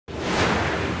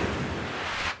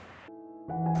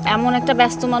এমন একটা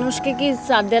ব্যস্ত মানুষকে কি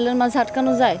চার দেয়ালের মাঝে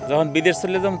আটকানো যায়? যখন বিদেশ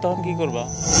চলে যাম তখন কি করবা?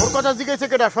 ওর কথা জিজ্ঞাসা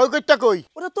কেডা? সৈকতটা কই?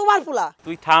 ওটা তোমার পোলা।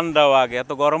 তুই ঠান্ডাও আগে,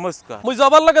 এত গরম হইছ কা? মুই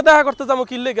জবার লাগে দেখা করতে যামু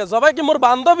কি লাগে? জবাই কি মোর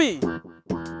বান্ধবী?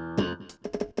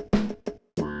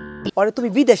 ওরে তুমি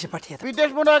বিদেশে পাঠিয়ে দাও। বিদেশ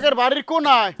মনে আগের বাড়ির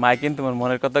কোনায়। মা কিন্তু তোমার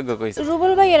মনের কথা কইছে।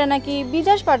 রুবেল ভাই এরা নাকি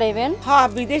বিদেশ পাঠাইবেন? হ্যাঁ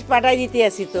বিদেশ পাঠাই দিতে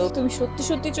আসি তো। তুমি সত্যি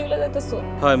সত্যি চলে যাইতেছো?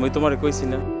 হয় মুই তোমারে কইছি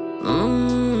না।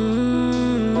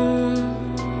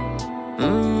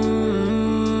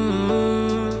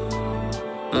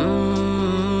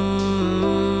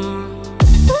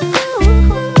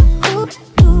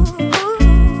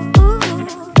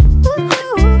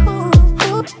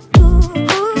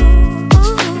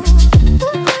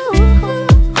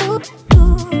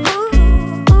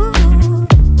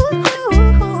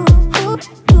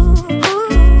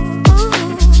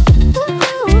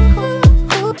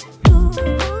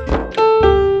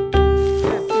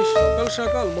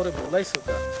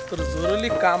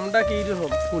 কামটা কি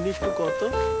রকম শুনি একটু কত?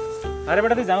 আরে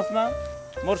বেটা তুই জানোস না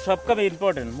মোর সব কাম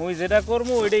ইম্পর্টেন্ট, মুই যেটা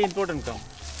করবো ওইটাই ইম্পর্টেন্ট কাম।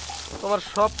 তোমার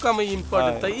সব কামই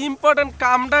ইম্পর্টেন্ট, তাই ইম্পর্টেন্ট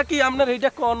কামটা কি আপনার এইটা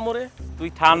কোন মোরে? তুই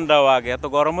ঠান্ডাও আগে, এত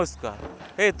গরম হইছ কা?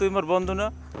 এই তুই মোর বন্ধু না,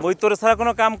 মুই তোর ছাড়া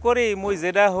কোনো কাম করি? মুই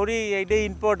যেটা হরি এইটাই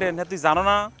ইম্পর্টেন্ট, হ্যাঁ তুই জানো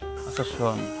না? আচ্ছা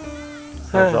শোন,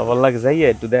 সবার লাগে যাইয়া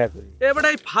একটু দেখা করি। এ বেটা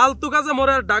এই ফালতু কাজে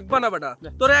মোরে আর ডাকবা না বেটা।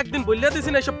 তোরে একদিন বললিয়া দিছি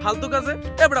না এইসব ফালতু কাজে?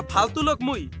 এ বেটা ফালতু লোক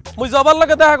মুই জবার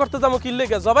লাগে দেখা করতে যাবো কি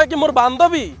লাগে? জবাই কি মোর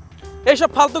বান্ধবী? এইসব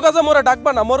ফালতু কাজে মোরে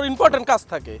ডাকবা না, মোর ইম্পর্টেন্ট কাজ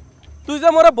থাকে। তুই যে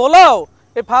মোরে বলাও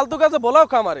এই ফালতু কাজে বলাও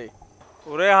খামারে।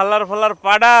 ওরে হাল্লার ফাল্লার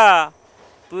পাড়া,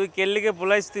 তুই কেল্লিকে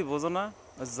বলাইস তুই বোঝো না?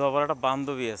 জবার একটা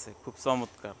বান্ধবী আছে খুব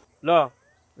চমৎকার। ল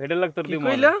ভেটে লাগ তোর দিই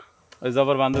মনে, ওই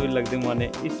জবার বান্ধবীর লাগ দিই মনে।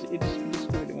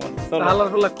 হালার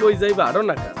ফালা কই যাইবা আরো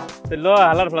না কা? ল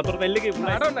হালার ফালা তোর কাইলে কি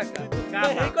আরো না কা?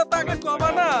 এই কথা আগে কবা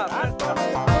না।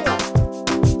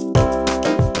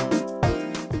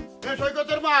 এ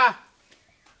সৈকতের মা,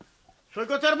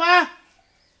 সৈকতের মা,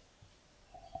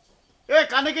 এ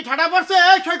কানে কি ঠাডা পড়ছে?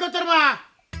 এই সৈকতের মা,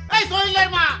 এই সোহেলের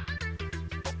মা,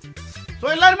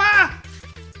 সোহেলের মা।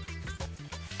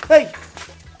 এই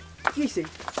কি হইছে?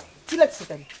 কি লাগছে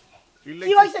তাই?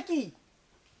 কি হইছে কি?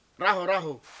 রাহো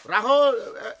রাহো রাহো,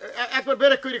 একবার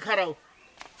ব্রেক করে খারাও।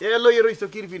 এ লই রইছো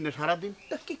কিরবিন না সারাদিন?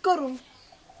 তো কি করুম?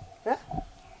 হ্যাঁ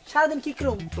সারাদিন কি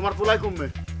করুম? তোমার পোলাই কমবে।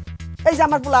 এই যে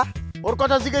আমার পোলা। ওর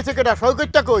কথা জিজ্ঞাসা কেডা?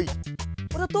 সৈকতটা কই?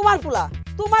 ওটা তোমার পোলা।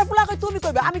 তোমার পোলা কই তুমি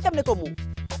কইবে? আমি কেমনে কমু?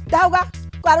 দাও গা,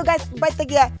 কারো গায়ে বাইতে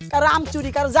গিয়া কারো আম চুরি,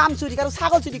 কারো জাম চুরি, কারো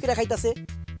ছাগল চুরি করে খাইতাছে।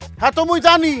 হ্যাঁ তো মুই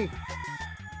জানি,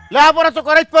 লেহাপড়া তো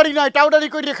করাইতে পারি না, টাউডারি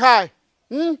করে খায়।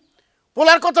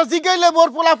 পোলার কথা জিগাইলে মোর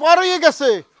পোলা পর হয়ে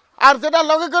গেছে, আর যেটা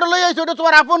লগে করে লই আইছে ওটা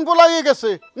তোমার আপন পোলা হয়ে গেছে।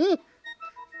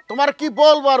 তোমার কি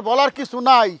বলবো, আর বলার কিছু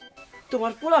নাই।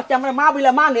 তোমার পোলা কি আমরা মা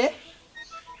বইলা মানে?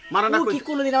 মানে না কি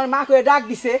কোনদিন আমার মা কইয়া ডাক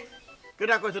দিছে?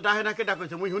 কেডা কইছে? ডাহে না কেডা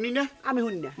কইছে? মুই শুনি না। আমি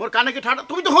শুনি না। মোর কানে কি ঠাডা?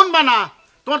 তুমি তো শুনবা না,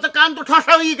 তোমার তো কান তো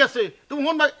ঠসা হয়ে গেছে, তুমি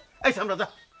শুনবা। এই সামরা যা,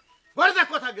 ঘরে যা,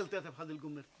 কথা গেলতে আছে ফাজিল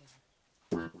গুমের।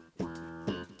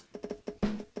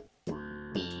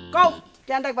 কও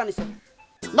কেন ডাক বানিছো?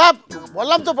 না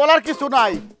বললাম তো, বলার কিছু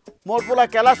নাই। মোর পোলা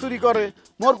কেলা চুরি করে,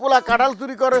 মোর পোলা কাঁঠাল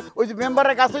চুরি করে। ওই যে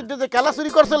মেম্বারের কাছে যে কেলা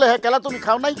চুরি করছিল, হ্যাঁ কেলা তুমি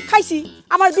খাও নাই? খাইছি,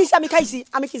 আমার দিস আমি খাইছি।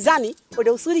 আমি কি জানি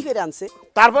ওটাও চুরি করে আনছে?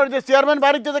 তারপর যে চেয়ারম্যান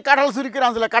বাড়িতে যে কাঁঠাল চুরি করে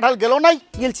আনছিল, কাঁঠাল গেল নাই?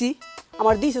 গেলছি,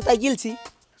 আমার দিস তাই গেলছি।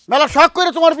 মেলা শখ করে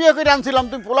তোমার বিয়ে করে আনছিলাম,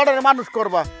 তুমি পোলাটারে মানুষ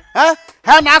করবা। হ্যাঁ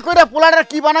হ্যাঁ না করে পোলাটার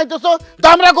কি বানাইতেছো?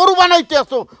 দামরা গরু বানাইতে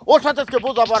আসো। ওর সাথে আজকে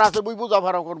বোঝাপড়া আছে, বুঝ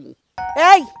বোঝাপড়া করবো।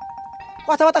 এই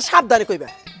কথাবার্তা সাবধানে কইবা।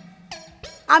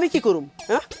 আমি কি করুম?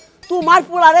 হ্যাঁ তোমার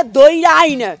পোলারে দইরা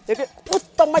আই না,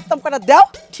 উত্তম মাত্তম করে দাও,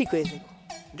 ঠিক হয়ে যাবে।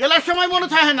 গেলার সময় মনে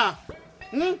থাকে না?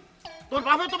 তোর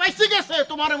বাপে তো বাইসে গেছে,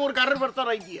 তোমারে মোর গাড়ির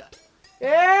বার্তারাই দিয়া।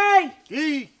 এই কি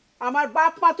আমার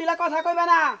বাপ মা তুইলা কথা কইবে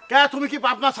না। কে তুমি কি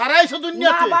বাপ মা ছাড়াইছো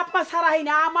দুনিয়াতে? না বাপ মা ছাড়াই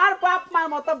না, আমার বাপ মার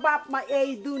মতো বাপ মা এই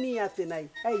দুনিয়াতে নাই।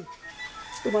 এই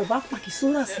তোমার বাপ মা কি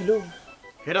চোরা ছিল?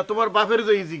 এটা তোমার বাপের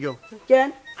যে জিগাও। কেন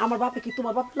আমার বাপে কি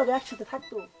তোমার বাপের লগে একসাথে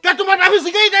থাকতো? কে তোমার বাপে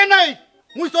জিগাই দেয় নাই?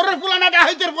 মুই চোরের পোলা না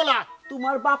ডাহাইতের পোলা?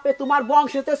 তোমার বাপে তোমার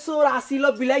বংশতে চোর আসিল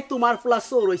বিলাই তোমার পোলা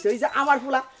চোর হইছে। এই যে আমার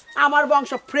পোলা, আমার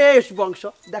বংশ ফ্রেশ বংশ।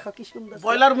 দেখো কি সুন্দর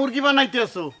ব্রয়লার মুরগি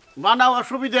বানাইতেছো, বানাও,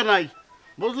 অসুবিধা নাই,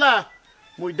 বুঝলা?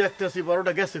 মুই দেখতেছি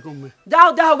বড়টা গেছে কমবে। যাও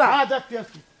যাও গা। হ্যাঁ দেখতে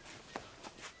আসছি।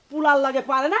 পোলার লাগে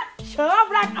পারে না, সব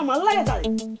রাগ আমার লাগে যায়।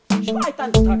 শয়তান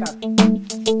থাকার।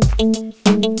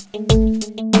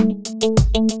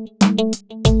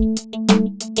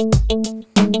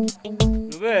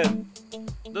 রুবেল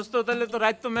দোস্ত, তাহলে তো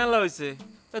রাত তো মেলা হইছে,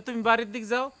 তুমি বাড়ির দিক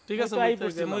যাও। ঠিক আছে,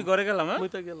 মুই ঘরে গেলাম। হ্যাঁ মুই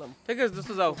তো গেলাম। ঠিক আছে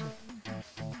দোস্ত, যাও।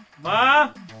 মা,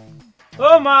 ও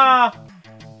মা,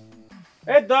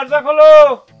 এই দরজা খোলো।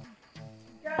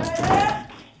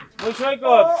 মুই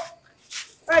সৈকত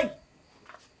এই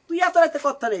তুই এত রাতে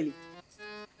কথা নেলি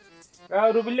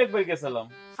রুবিল একবার গেছিলাম।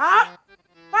 হ্যাঁ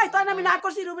ভাই তাই আমি না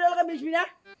করছি রুবেল কে মিশবি না।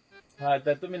 হ্যাঁ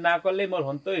তা তুমি না করলেই মোর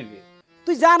হন্ত হইবে।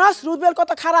 তুই জানাস রুবেল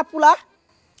কত খারাপ পোলা?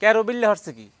 কে রুবিল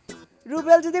হচ্ছে কি?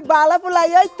 রুবেল যদি বালা পোলাই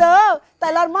হইতো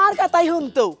তাহলে আর মার কথাই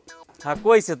শুনতো। হ্যাঁ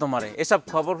কইছে তোমারে এসব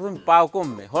খবর তুমি পাও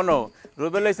কমবে। হনো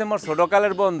রুবেল হইছে মোর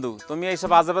ছোটকালের বন্ধু, তুমি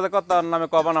এইসব আজে বাজে কথা ওর নামে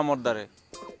কবা না মোর দ্বারে।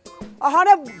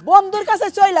 আহারে বন্ধুর কাছে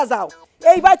চইলা যাও,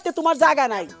 এই বাড়িতে তোমার জায়গা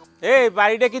নাই। এই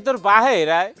বাড়িটা কি তোর বাহে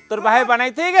রায়? তোর বাহে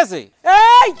বানাইতে গেছে?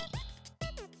 এই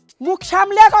মুখ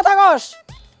সামলে কথা কস,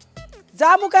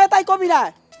 যা মুখে তাই কবি না।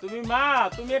 তুমি মা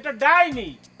তুমি এটা ডাইনি।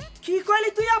 কি কইলি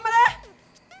তুই আমারে?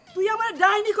 তুই আমারে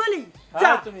ডাইনি কইলি? হ্যাঁ,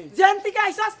 যা তুমি। যেন থেকে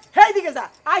আইছাস হেই দিকে যা।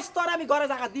 আইছ তোর আমি ঘরে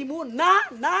জায়গা দিমু না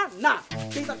না না।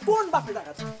 তুই তো কোন বাপে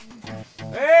জায়গা?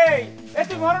 এই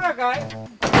তুই মরো না কাই?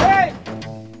 এই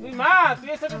তুই মা তুই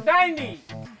এসে ডাইনি,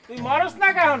 তুই মরস না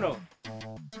কেন?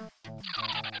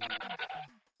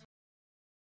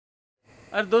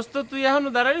 আর দোস্ত তুই এখনো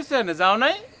দাঁড়াইছ না, যাও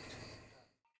নাই?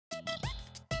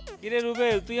 কিরে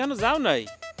রুবেল তুই এখনো যাও নাই?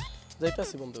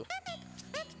 যাইতাছি বন্ধু।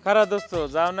 খারাপ দোস্ত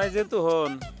যাও নাই যেহেতু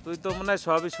হন, তুই তো মনে হয়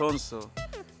সবই শুনছো।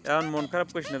 এখন মন খারাপ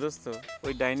করিস না দোস্ত,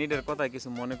 ওই ডাইনিটার কথা কিছু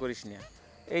মনে করিস না।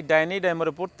 এই ডাইনিটা আমার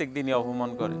প্রত্যেক দিনই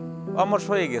অপমান করে, অমর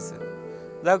হয়ে গেছে।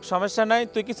 যাই হোক সমস্যা নাই,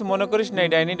 তুই কিছু মনে করিস না এই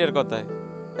ডাইনিটার কথায়।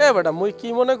 এ বেটা মুই কি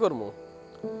মনে করবো?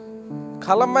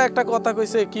 খালাম্মা একটা কথা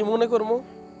কইছে, কি মনে করবো?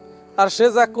 আর সে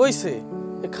যা কইছে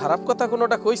খারাপ কথা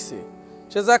কোনোটা কইছে?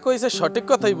 সে যা কইছে সঠিক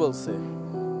কথাই বলছে।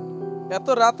 এত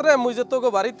রাত্রে মুই যে তোকে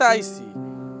বাড়িতে আইছি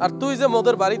আর তুই যে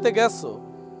মোদের বাড়িতে গেছো,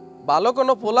 ভালো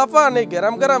কোনো পোলাপা নেই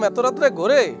গ্যারাম গ্যারাম এত রাত্রে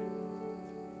ঘোরে?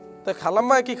 তা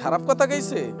খালাম্মা কি খারাপ কথা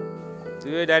কইছে?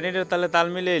 তুই ওই ডাইনিটার তালে তাল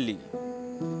মিলে এলি।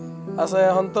 আচ্ছা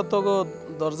এখন তো তোকে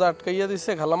দরজা আটকাইয়া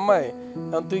দিছে খালাম্মায়,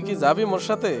 এখন তুই কি যাবি মোর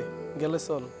সাথে? গেলে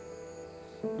চল।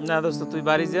 না দোস্ত তুই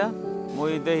বাড়ি যা,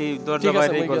 মই দেখি দরজা ঠিক আছে,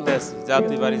 বাইরে মই করতে গেলাম। আসি। যা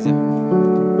তুই বাড়ি যা।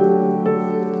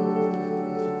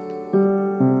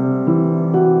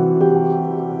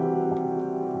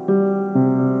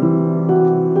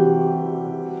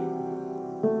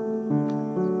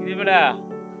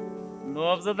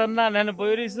 নবজাদার না নেন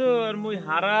বই রইছো আর মুই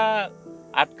হারা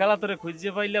আটকালা তোরে খুঁজে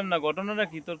পাইলাম না, ঘটনাটা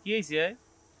কি? তোর কি হইছে?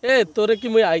 এ তোরে কি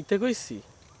মুই আইতে কইছি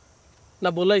না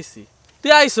বলাইছি?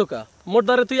 তুই আইছো কা মোর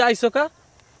দ্বারে? তুই আইছো কা?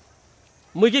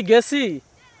 মুই কি গেছি?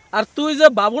 আর তুই যে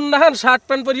বাবুর নাহান শার্ট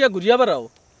প্যান্ট পরিয়া ঘুরিয়া বেড়াও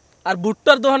আর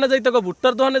ভুট্টার দোকানে যাইতে কও,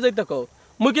 ভুট্টার দোকানে যাইতে কও।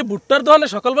 মুই কি ভুট্টার দোকানে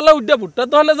সকালবেলা উঠিয়া ভুট্টার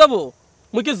দোকানে যাব?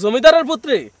 মুই কি জমিদারের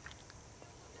পুত্রে?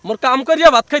 মোর কাম করিয়া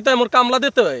ভাত খাইতে হয়, মোর কামলা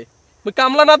দিতে হয়। মুই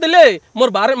কামলা না দিলে মোর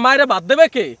মায়েরে ভাত দেবে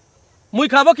কে? মুই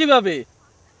খাবো কিভাবে?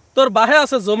 তোর বাহে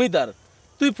আছে জমিদার,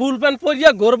 তুই ফুল প্যান্ট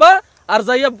পরিয়া ঘুরবা আর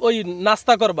যাইয়া ওই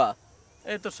নাস্তা করবা।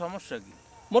 এই তোর সমস্যা কি?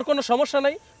 মোর কোনো সমস্যা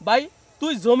নাই ভাই,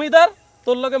 তুই জমিদার,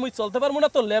 তোর লগে মুই চলতে পারবো না,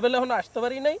 তোর লেভেলে এখন আসতে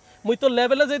পারি নাই। মুই তোর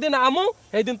লেভেলে যেদিন আমু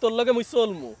সেই দিন তোর লগে মুই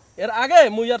চলমু, এর আগে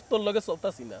মুই আর তোর লগে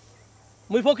চলতাছি না।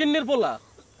 মুই ফকিন্নির পোলা।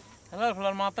 হালার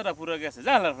ফলার মাথাটা পুরো গেছে।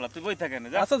 যা হালার ফলা তুই বই থাকে না,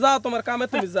 যা। আচ্ছা যাও তোমার কামে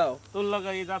তুমি যাও। তোর লগে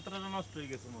এই যাত্রাটা নষ্ট হয়ে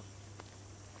গেছে মোর।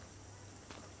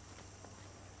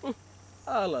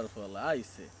 আলার ফলা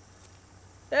আইছে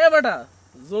এ বেটা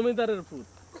জমিদারের পুত,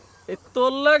 এই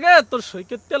তোর লাগে তোর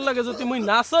সৈকতের লাগে যদি মুই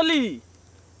না চলি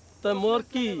তা মোর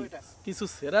কি কিছু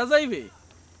সেরা যাইবে?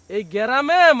 এই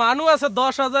গ্রামে মানুষ আছে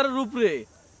 10,000-এর উপরে।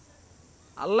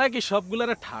 আল্লাহ কি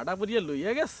সবগুলারে ঠাডা পরিয়া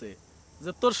লইয়া গেছে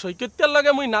যে তোর সৈকতের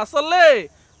লাগে মুই না চললে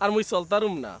আর মুই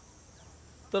চলতারুম না?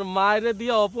 তোর মায়েরে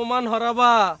দিয়া অপমান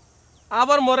হরাবা,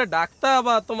 আবার মোরে ডাকতা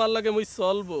আবা তোমার লাগে মুই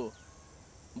চলবো।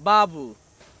 বাবু,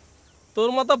 তোর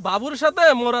মতো বাবুর সাথে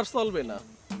মোর আর চলবে না।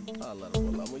 আল্লাহর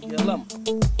বলা মুই গেলাম।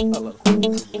 আল্লাহর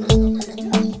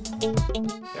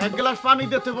এক গ্লাস পানি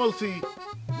দিতে বলছি,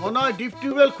 মনে হয় ডিপ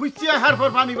টিউবওয়েল খুঁজছিয়া হারপর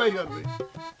পানি বাইর করবে।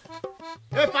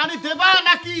 এ পানি দেবা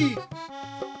নাকি?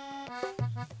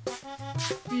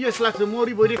 পিএস লাগছে,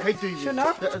 মরি বইরে খাইতে হইবে। শোনো,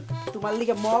 তোমার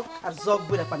লিগে মগ আর জগ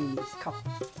বইরা পানি নিয়েছি, খাও।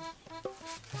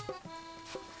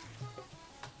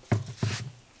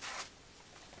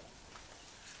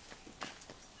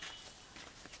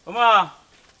 ওমা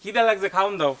খিদা লাগছে,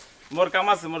 খাওন দাও। মোর কাম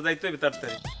আছে, মোর যাইতে হইবে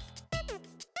তাড়াতাড়ি।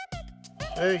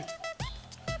 এই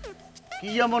কি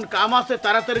এমন কাম আছে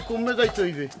তাড়াতাড়ি কমে যাইতে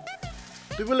হইবে?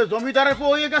 তুই বলে জমিদারের পো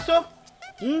হয়ে গেছো,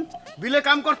 বিলে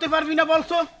কাম করতে পারবি না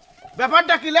বলছো?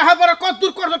 ব্যাপারটা কি? লেখাপড়া কত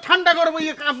দূর করছো? ঠান্ডা করে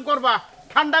বইয়ে কাম করবা,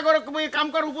 ঠান্ডা করে বইয়ে কাম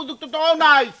করার উপযুক্ত তো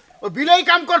নাই, ওই বিলেই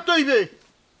কাম করতে হইবে।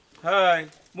 হাই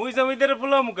মুই জমিদারের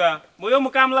পোলা মুকা, মুইও মু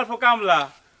কামলার পো কামলা।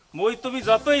 মুই তুমি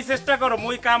যতই চেষ্টা করো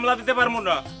মুই কামলা দিতে পারবো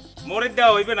না, মরে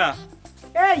দেওয়া হইবে না।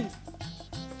 এই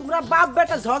তোমরা বাপ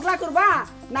বেটা ঝগড়া করবা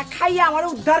না খাইয়া আমার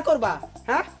উদ্ধার করবা?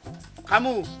 হ্যাঁ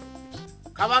খামু,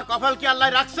 খাবার কপাল কি আল্লাহ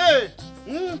রাখছে?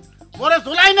 মোরে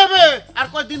ঝুলাই নেবে আর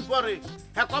কয়দিন পরে।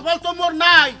 হ্যাঁ কপাল তো মোর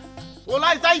নাই,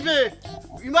 পোলাই যাইবে,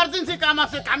 ইমার্জেন্সি কাম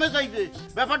আছে, কামে যাইবে।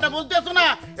 ব্যাপারটা বলতেছো না,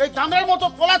 এই দামরার মতো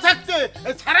পোলা থাকতে,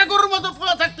 এই ছাড়া গরুর মতো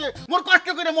পোলা থাকতে মোর কষ্ট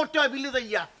করে মরতে হয় বিলে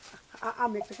যাইয়া।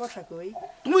 আমি একটা কথা কই,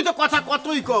 তুমি তো কথা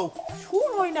কতই কও,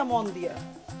 শুনোই না মন দিয়া।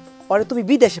 পরে তুমি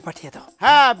বিদেশে পাঠিয়ে দাও।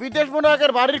 হ্যাঁ বিদেশ মনে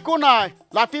আগের বাড়ির কোনায়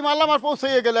লাথি মারলাম আর পৌঁছে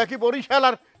গেলে কি বরিশাল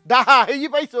আর ডাহা এই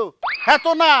পাইছো। হ্যাঁ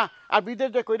তো না, আর বিদেশ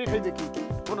যে কইরে খাইবে কি?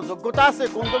 কোনো যোগ্যতা আছে?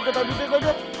 কোন যোগ্যতা বিদেশ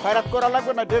যাবে? খয়রাত করা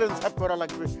লাগবে না ড্রেন সাফ করা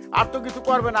লাগবে, আর তো কিছু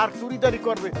করবে না, আর চুরিদারি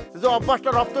করবে। যে অভ্যাসটা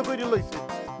রপ্ত করে লইছে,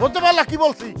 বলতে পারলা কি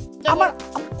বলছি? আমার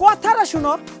কথাটা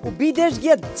শুনো, ও বিদেশ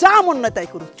গিয়ে যা মন না তাই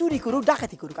করুক, চুরি করুক,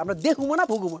 ডাকাতি করুক, আমরা দেখুমো না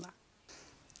ভুগুমো না।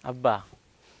 আব্বা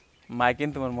মাই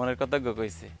কিন্তু তোমার মনের কথা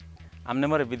কইছে, আপনি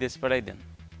মরে বিদেশ পাঠাই দেন।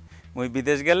 মুই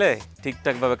বিদেশ গেলে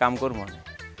ঠিকঠাকভাবে কাম করবো না,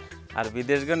 আর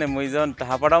বিদেশ গেলে মুই যখন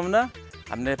টাকা পাঠাম না,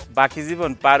 আপনি বাকি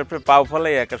জীবন পার উপরে পাও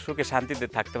ফলাই একটা সুখে শান্তিতে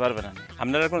থাকতে পারবেন না।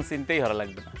 আপনার কোনো চিন্তাই হওয়া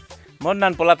লাগবে না। মন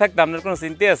নান পোলা থাকতে আপনার কোনো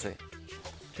চিন্তাই আছে?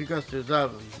 ঠিক আছে, যা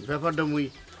ব্যাপারটা মুই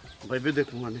ভাইবে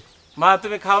দেখবো। মানে মা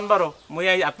তুমি খাওয়ান পারো, মুই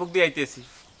আপুক দিয়ে আইতেছি।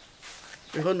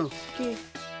 এখনো কি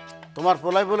তোমার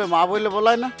পোলাই বলে মা বলে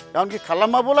বলাই না? এমনকি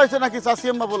খালাম্মা বলাইছে নাকি চাষি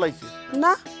আম্মা বলাইছে?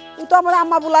 না, ও তো আমার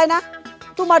আম্মা বলাই না,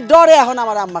 তোমার ডরে এখন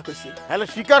আমার আম্মা কইছে। হ্যালো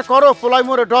স্বীকার করো, পোলাই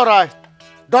মোরে ডরায়।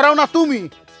 ডরাও না তুমি?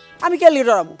 আমি কেলি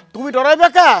ডরামু? তুমি ডরাইবে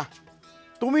কা?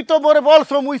 তুমি তো মোরে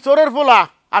বলছো মুই চোরের পোলা,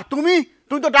 আর তুমি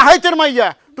তুমি তো ডাহাইতের মাইয়া,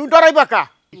 তুমি ডরাইবা কা?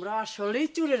 তোমরা আসলেই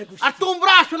চুরের গোষ্ঠী, আর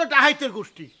তোমরা আসলে ডাহাইতের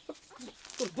গোষ্ঠী।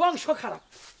 তোর বংশ খারাপ।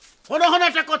 হনে হনে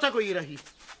একটা কথা কই রাখি,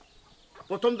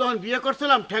 প্রথম যখন বিয়ে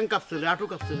করছিলাম ঠ্যাং কাঁপছিলে, আটু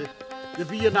কাঁপছিলে, যে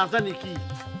বিয়ে না জানি কি।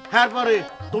 হ্যাঁ পরে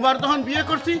তোমার যখন বিয়ে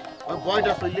করছি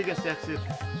বয়টা চলে গেছে, একসে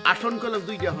আসন কলম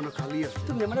দুইটা এখনো খালি আছে।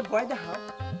 তুমি মানে ভয় দেখাও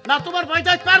না, তোমার ভয়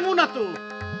দেখাতে পারবো না তো,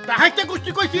 ডাহাইতে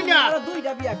গোষ্ঠী কইছি না। আর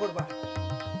দুইটা বিয়া করবা,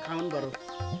 খাওয়ান বারো।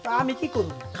 তা আমি কি করব?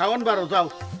 খাওয়ান বারো, যাও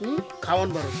খাওয়ান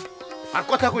বারো। আর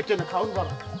কথা কইছে না, খাওয়ান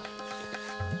বারো।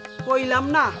 কইলাম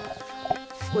না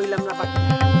বাকি।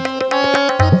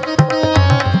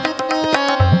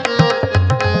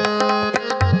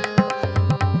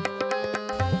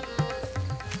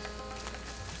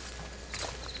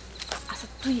 আচ্ছা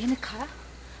তুই এখানে খাড়া,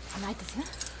 আমি আইতেছি। হ্যাঁ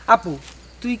আপু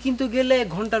তুই কিন্তু গেলে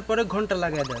ঘন্টার পরে ঘন্টা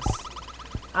লাগাই দাস।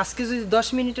 আজকে যদি 10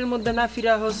 মিনিটের মধ্যে না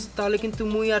ফিরা হোস তাহলে কিন্তু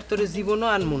মুই আর তোর জীবনও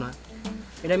আনমু না,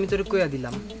 এটা আমি তোরে কইয়া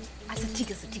দিলাম। আচ্ছা ঠিক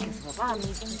আছে বাবা, আমি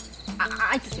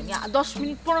আইতেছি। আমি 10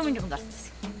 মিনিট 15 মিনিটের মধ্যে আসতেছি।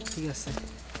 ঠিক আছে।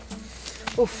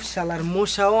 উফ শালার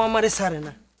মশাও আমারে ছাড়ে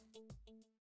না।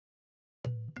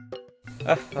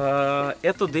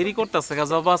 এত দেরি করতেছে গা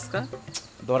জবা, আজকা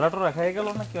ধরাটো রাখা গেল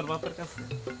না কি ওর বাপের কাছে?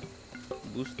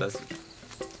 বুঝতেছি।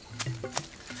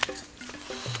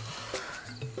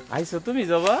 আইসো তুমি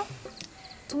জবা?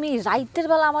 তুমি রাইতের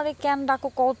বেলা আমারে কেন ডাকো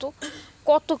কত?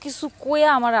 কত কিছু কইয়া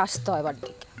আমারে আসতে হয় বাড়ি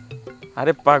থেকে।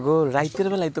 আরে পাগল, রাইতের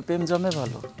বেলায় তো প্রেম জমে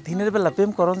ভালো, দিনের বেলা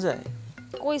প্রেম করন যায়?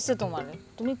 কইছে তোমারে,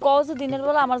 তুমি কও যে দিনের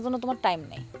বেলা আমার জন্য তোমার টাইম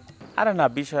নেই। আরে না,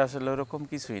 বিষয় আসলে ওরকম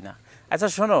কিছুই না। আচ্ছা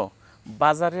শোনো,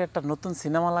 বাজারে একটা নতুন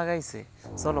সিনেমা লাগাইছে,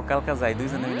 চলো কালকে যাই,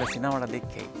 দুইজনে মিলে সিনেমাটা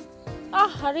দেখে।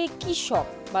 আরে কি শখ,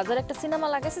 বাজারে একটা সিনেমা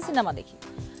লাগাইছে, সিনেমা দেখি।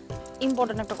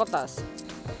 ইম্পর্টেন্ট একটা কথা আছে।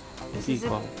 কি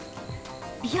কম?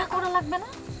 বিয়া করা লাগবে না?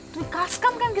 তুমি কাজ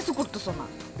কাম কেন কিছু করতেছো না?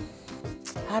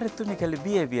 আরে তুমি খালি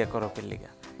বিয়ে বিয়ে করো পেলিগা,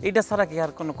 এইটা ছাড়া কি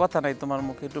আর কোনো কথা নাই তোমার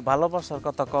মুখে? একটু ভালোবাসার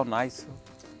কথা কও না। আইসো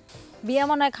বিয়া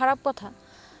মনে হয় খারাপ কথা?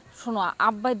 শোনো,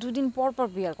 আব্বাই 2 দিন পর পর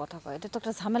বিয়ার কথা কয়, এটা তো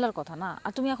একটা ঝামেলার কথা না?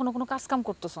 আর তুমি এখনো কোনো কাজ কাম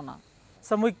করতেছো না।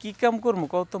 আচ্ছা মুই কি কাম করবো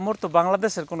কও তো? মোর তো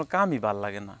বাংলাদেশের কোনো কামই ভাল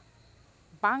লাগে না।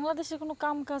 বাংলাদেশে কোনো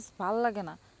কাম কাজ ভাল লাগে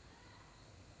না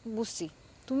বুঝছি।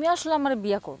 তুমি আসলে আমার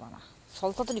বিয়া করবা না,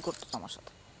 সলতাতনি করতেছো আমার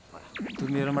সাথে।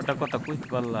 তুমি এরকম একটা কথা কইতে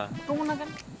পারলা? কমু না কেন?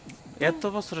 এত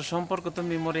বছরের সম্পর্ক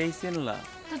তুমি মোরে এই চিনলা?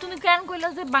 তো তুমি কেন কইলা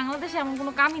যে বাংলাদেশে এমন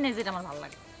কোনো কামই নাই যেটা আমার ভালো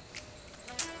লাগে?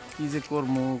 কি যে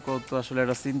করবো কও তো, আসলে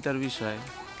এটা চিন্তার বিষয়।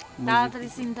 তাড়াতাড়ি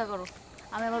চিন্তা করো,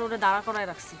 আমি আবার ওটা দাঁড়া করায়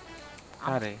রাখছি।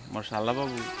 আরে মোর শালা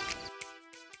বাবু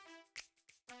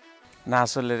না,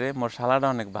 আসলে রে মোর শালাটা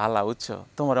অনেক ভালো, বুঝছো?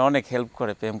 তোমার অনেক হেল্প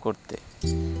করে প্রেম করতে।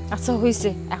 আচ্ছা হইছে,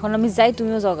 এখন আমি যাই,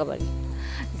 তুমিও যাওগা বাড়ি।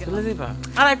 চলে যাইবা?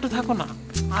 আর একটু থাকো না,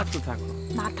 আর একটু থাকো।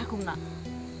 না থাকুম না,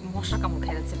 মশা কামড়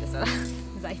খেয়ে যাচ্ছে বেচারা।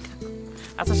 যাই থাকো।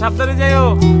 আচ্ছা সাবধানে যাইও।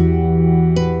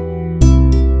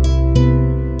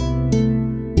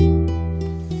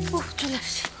 চলে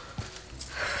আসছি।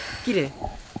 কি রে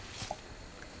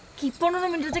কি 15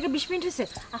 মিনিটের জায়গায় 20 মিনিট হয়েছে?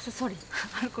 আচ্ছা সরি,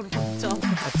 আর করব চল।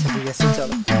 আচ্ছা ঠিক আছে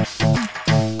চলো।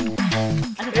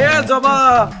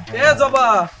 এ জবা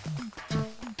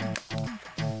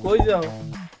কই যাও?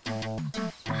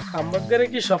 আমাদের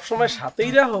কি সব সময়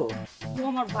সাথেই রাখো? ও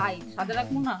আমার ভাই, সাথে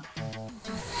রাখবো না?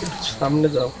 সামনে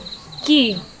যাও। কি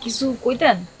কিছু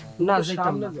কইতেন? না যাইতাম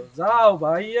সামনে না। যাও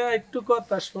ভাইয়া, একটু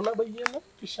কথা শোনা ভাইয়া, না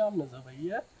একটু সামনে যাও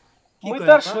ভাইয়া। মুই কয়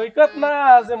তার আপা? সৈকত না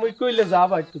যে মুই কইলে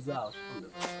যাবা, একটু যাও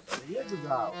ভাইয়া, একটু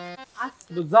যাও,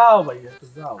 একটু যাও ভাইয়া, একটু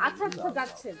যাও। আচ্ছা আচ্ছা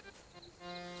যাচ্ছেন।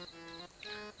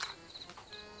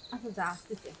 আচ্ছা যা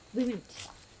আসতেছে 2 মিনিট।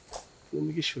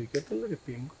 তুমি কি সৈকতের লাগে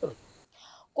প্রেম করো?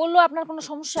 করলো আপনার কোনো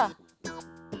সমস্যা?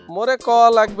 মোরে ক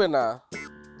লাগবে না,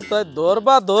 তাই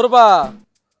ধরবা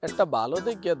একটা ভালো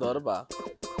দেখিয়ে ধরবা,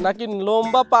 নাকি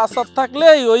লম্বা পাঁচার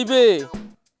থাকলেই হইবে?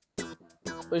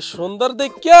 ওই সুন্দর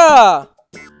দেখিয়া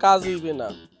কাজ হইবে না।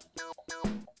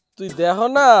 তুই দেখ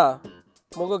না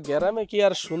মগো গ্রামে কি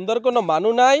আর সুন্দর কোনো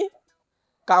মানু নাই,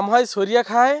 কাম হয় সরিয়া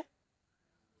খায়,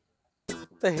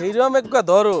 তা হেইরম একটা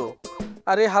ধরো।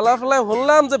 আর এই হালা ফেলায়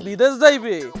শুনলাম যে বিদেশ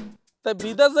যাইবে, তাই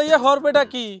বিদেশ যাইয়া হরবেটা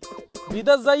কি?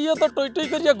 বিদেশ যাইয়া তো টই টই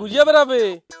করিয়া ঘুরিয়া বেড়াবে।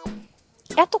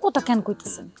 এত কথা কেন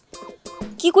কইতেছেন?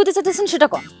 কি কইতে চাইতেছেন সেটা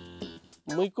কন।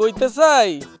 মুই কইতে চাই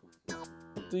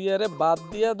তুই আরে বাদ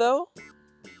দিয়া দাও,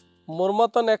 মোর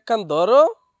মতন একখান ধরো,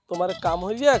 তোমার কাম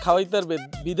হইয়া খাওয়াইতে পারবে,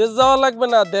 বিদেশ যাওয়া লাগবে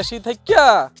না, দেশি থাকিয়া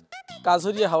কাজ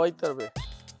হইয়া খাওয়াইতে পারবে।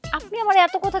 আপনি আমার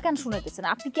এত কথা কেন শুনাইতেছেন?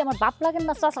 আপনি কি আমার বাপ লাগেন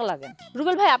না চাচা লাগেন?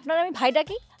 রুবেল ভাই, আপনার আমি ভাই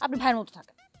ডাকি, আপনি ভাইয়ের মতো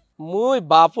থাকেন। মুই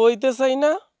বাপ হইতে চাই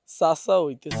না, চাচা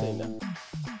হইতে চাই না।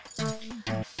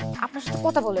 আপনার সাথে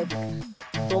কথা বলে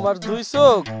তোমার 2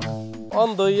 চোখ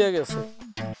অন্ধ হইয়া গেছে।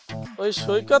 ওই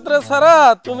সৈকত রে ছাড়া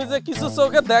তুমি যে কিছু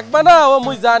চোখে দেখবা না, ও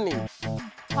মুই জানি।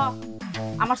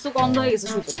 আমার চোখ অন্ধ হয়ে গেছে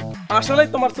শুধু। আসলেই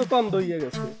তোমার চোখ অন্ধ হইয়া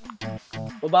গেছে,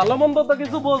 ও ভালো মন্দ তো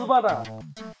কিছু বুঝবা না।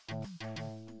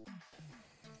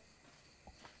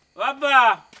 আব্বা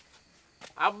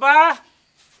আব্বা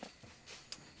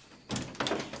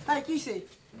তাই কিছে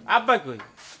আব্বা কই?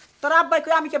 তোর আব্বাই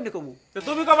কই আমি কেমনে কমু? তো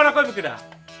তুমি কবে না কইবে কিনা?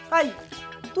 তাই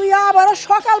তুই আবার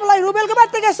সকালবেলায় রুবেলকে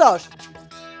বাড়তে গেছস?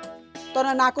 তোর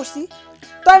না করছি,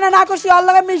 তোর না করছি, আর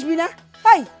লাগে মিশবি না।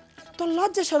 তাই তোর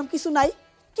লজ্জা শরম কিছু নাই?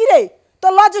 কি রে,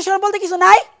 তোর লজ্জা শরম বলতে কিছু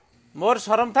নাই? মোর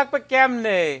শরম থাকবে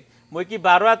কেমনে? মই কি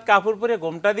 12 হাত কাপড় পরে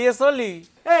ঘোমটা দিয়ে চলি?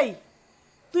 এই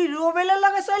তুই রুবেলের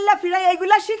লগে চললা ফিরাই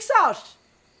এইগুলা শিখছস?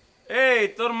 এই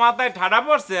তোর মাথায় ঠাডা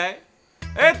পড়ছে?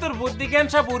 এই তোর বুদ্ধি জ্ঞান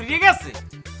সব উড়িয়ে গেছে?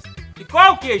 তুই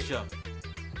কও কি এইসব?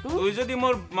 তুই যদি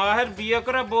মোর মায়ের বিয়ে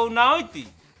করা বউ না হইতি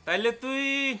তাইলে তুই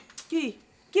কি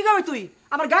কি করবি তুই?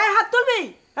 আমার গায়ে হাত তুলবি?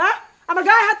 হ্যাঁ, আমার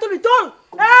গায়ে হাত তুলবি? তুল।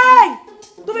 এই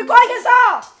তুমি কই গেছ?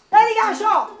 এইদিকে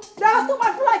আসো, দেখো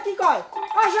তোমার পুরা কি কয়।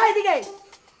 আসো এইদিকে।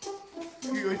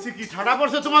 কি হইছে? কি ঠাডা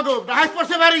পড়ছে তোমাকে? ডাহাই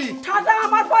পড়ছে বাড়ি? ঠাডা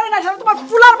আমার পরে না, সেটা তোমার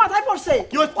ফুলার মাথায় পড়ছে।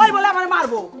 কি হচ্ছে? ওই বলে আমারে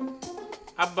মারবো।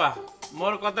 আব্বা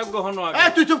মোর কথা গ্রহণ আগে। এই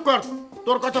তুই চুপ কর,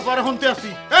 তোর কথা পরে শুনতে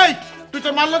আসি। এই তুই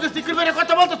তোর মাল্লো যে সিকির বেরে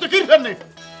কথা বলতো তুই কি ফেলনে?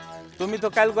 তুমি তো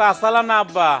কালকে আসালা না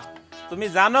আব্বা। তুমি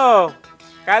জানো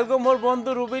কালকে মোর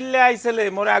বন্ধু রুবিল্লে আইছিলে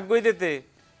মোর আগুই দিতে।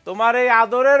 তোমার এই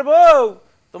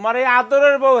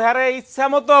আদরের বউ হ্যারে ইচ্ছা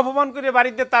মতো অপমান করে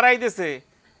বাড়িতে তারাই দিছে।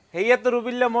 হেইয়া তো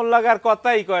রুবিল্লে মোর লাগার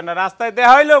কথাই কয় না, রাস্তায়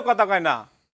দেখা হইলেও কথা কয় না।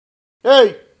 এই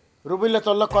রুবিল্লা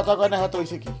তোর লোক কথা কয় না, হাত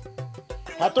হইছে কি?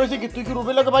 হাত হইছে কি? তুই কি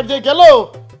রুবিল্লাকে বাড়ি দিয়ে গেল?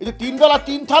 এই যে 3 বেলা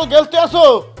 3 থাল গেলতে আসো,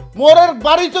 মোরের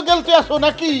বাড়ি তো গেলতে আসো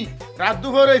নাকি? রাত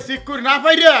দুপুরে সিকুর না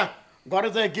পাইরা ঘরে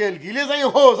যাই গিলে যাই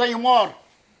যাই মর।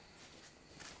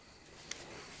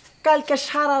 কালকে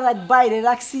সারা রাত বাইরে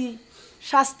রাখছি,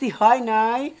 শাস্তি হয়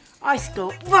নাই, আজকে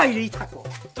বাইরেই থাকো।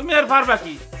 তুমি আর পারবা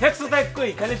কি? দেখছো তাই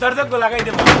কই খালি দরজা লাগাই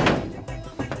দেবো।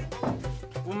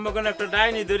 কোন একটা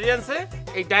ডাইনি ধরে আনছে,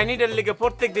 এই ডাইনিটার লিগে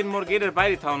প্রত্যেকদিন মোর গেটের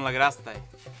বাইরে থাউন লাগে রাস্তায়।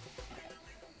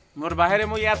 মোর বাহিরে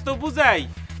মই এত বুঝাই,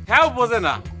 হ্যাঁ বোঝে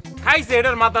না। খাইছে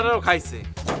এটার মাথাটাও খাইছে।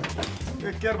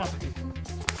 কেয়ার মাথা কি?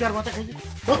 কেয়ার মাথা খাইছে?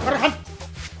 ও ঘরে হান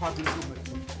ফাজিল তুমি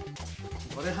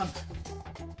ঘরে হান।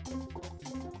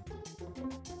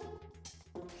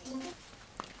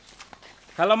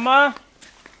 খালাম্মা,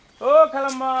 ও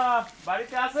খালাম্মা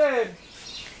বাড়িতে আছেন?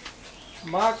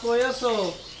 মা কই আছো?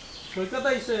 সৈকত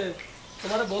আইছে,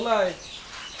 তোমারে বলাই।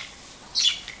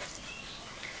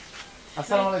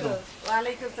 আসসালামু আলাইকুম।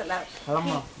 ওয়ালাইকুম সালাম।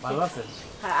 খালাম্মা ভালো আছেন?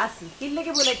 হ্যাঁ আছি। কি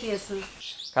লেগে বলাইতে আছো?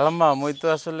 খালাম্মা মই তো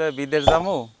আসলে বিদেশ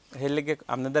যামু, হের লিগে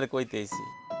আপনাদের কইতে আইছি।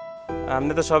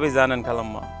 আপনি তো সবই জানেন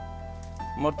খালাম্মা,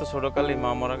 মোর তো ছোটকালেই মা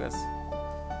মারা গেছে।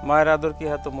 মায়ের আদর কি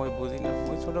হয়তো মই বুঝি না।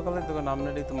 মই ছোটকালে তখন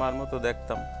আপনারই তো মার মতো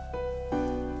দেখতাম।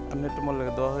 আপনি একটু মোর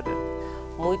লাগে দোয়া হইলেন।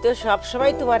 মুই তো সব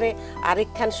সময় তোমারে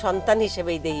আরেকখান সন্তান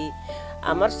হিসেবেই দেই।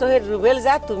 আমার সোহেল রুবেল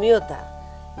যা, তুমিও তা।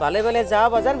 বলে বলে যাও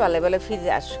বাজান, বলে বলে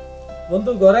ফিরে আসো।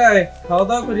 বন্ধু ঘরে আয়, খাওয়া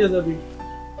দাওয়া করিয়া যাবি।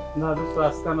 না দোস্ত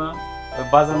আজকে না,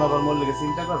 বাজার আবার মোর লেগে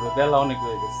চিন্তা করবে, বেলা অনেক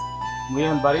হয়ে গেছে। মুই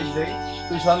এখন বাড়ি যাই,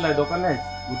 তুই সন্ধ্যায় দোকানে আইস,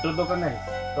 ভুট্টোর দোকানে আইস,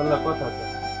 তোর লাগে কথা আছে।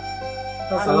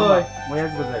 মুই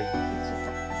আসবো যাই।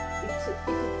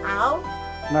 আও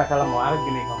না খালাম্মা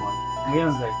আরেকদিনই খামা, মুই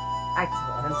এখন যাই। আচ্ছা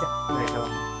যাই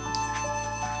খালাম্মা।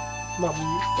 বাবু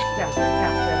যাও, যাও,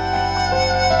 যাও।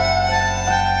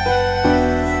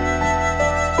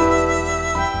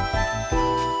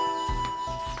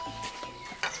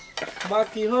 মা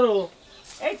কি হলো?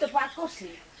 এই তো পাক করছি।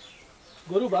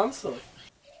 গরু বানছো?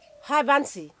 হ্যাঁ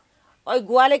বানছি, ওই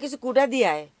গোয়ালে কিছু কুটা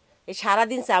দিয়ায় এই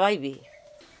সারাদিন চাবাইবি।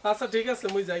 আচ্ছা ঠিক আছে,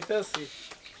 মুই যাইতে আছি।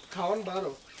 খাওয়ান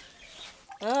বারো।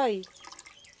 ওই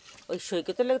ওই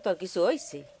সৈকতের লোক তোর কিছু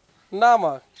হয়েছে? না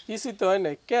মা, কিছুই তো হয়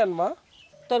নাই। কেন মা?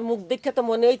 তোর মুখ দেখে তো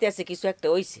মনে হইতেছে কিছু একটা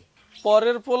হয়েছে।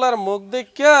 পরের পোলার মুখ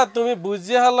দেখিয়া তুমি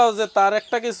বুঝিয়ে হালাও যে তার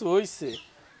একটা কিছু হইছে।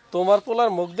 তোমার পোলার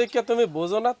মুখ দেখিয়া তুমি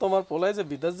বোঝো না তোমার পোলায় যে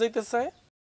বিদেশ যাইতে চায়।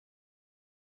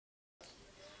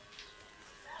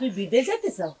 তুই বিদেশ যেতে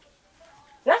চাও?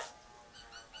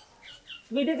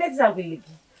 বিদেশ যেতে চাও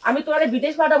কি? আমি তোমার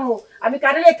বিদেশ পাঠাবো, আমি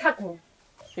কারেলে থাকবো।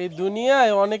 এই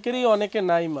দুনিয়ায় অনেকেরই অনেকে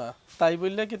নাই মা, তাই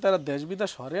বললে কি তারা দেশ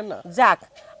বিদেশ হরে না? যাক,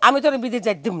 আমি তোর বিদেশ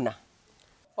যাই দিব না।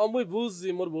 অমুই বুঝছি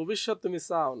মোর ভবিষ্যৎ তুমি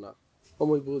চাও না,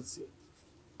 অমুই বুঝছি।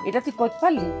 এটা তুই করতে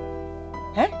পারলি?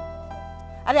 হ্যাঁ,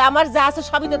 আরে আমার যা আছে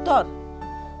সবই তো তোর।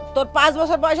 তোর 5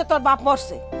 বছর বয়সে তোর বাপ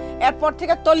মরছে, এরপর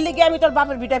থেকে তোর লিগে আমি তোর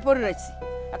বাপের বিটায় পড়ে রয়েছি,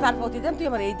 আর তার প্রতিদিন তুই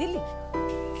আমার এই দিলি।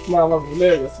 মা আমার ভুলে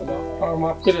গেছে, না আমার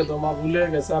মাফ করে দাও মা, ভুলে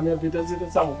গেছে। আমি আর বিদেশ যেতে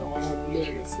চাবো না, আমার ভুলে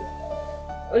গেছে।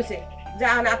 ওইছে যা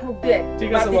হাত মুখ দিয়ে। ঠিক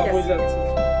আছে মা, বুঝে যাচ্ছি।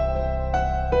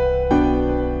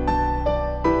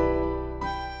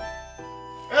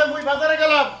 এই মুই বাজারে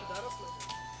গেলাম।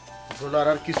 ডলার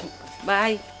আর কিছু।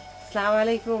 ভাই আসসালামু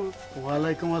আলাইকুম।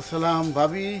 ওয়ালাইকুম আসসালাম।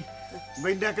 ভাবি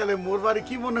বৈন্যাকালে মোর বাড়ি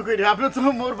কি মনে করি? আপনি তো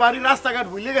মোর বাড়ি রাস্তাঘাট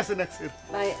ভুলে গেছেন একসের।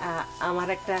 ভাই আমার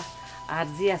একটা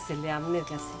আরজি আছে আপনার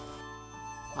কাছে।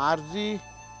 আরজি?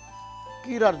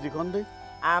 কি আরজি কোন দেই?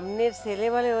 আপনার ছেলে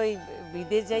বলে ওই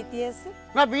বিদেশ যাইতে আছে।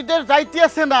 না বিদেশ যাইতে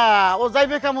আছে না, ও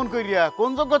যাইবে কেমন করিয়া? কোন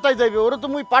যোগ্যতায় যাইবে? ওরে তো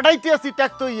মুই পাঠাইতে আছি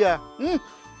ট্যাক্স হইয়া।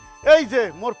 এই যে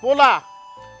মোর পোলা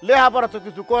লেহাপড়া তো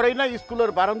কিছু করেই নাই,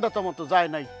 স্কুলের বারান্দা মতো যায়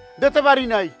নাই, দিতে পারি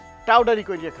নাই, টাউডারি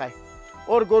করিয়ে খায়।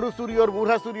 ওর গরু চুরি, ওর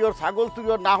মুড়া চুরি, ওর ছাগল চুরি,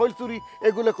 ওর নাহল চুরি,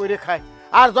 এগুলো করে খায়।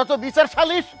 আর যত বিচার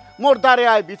সালিশ মোর দ্বারে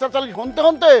আয়, বিচার সালিশ হনতে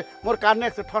হনতে মোর কানে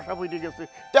একটা ঠসা পড়ে গেছে,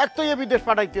 ট্যাক্স হইয়া বিদেশ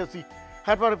পাঠাইতে আছি।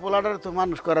 তারপরে পোলাটারে তো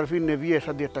মানুষ করার ফিরনে বিয়ে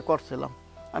শাদি একটা করছিলাম।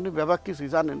 আপনি ব্যাপার কিছুই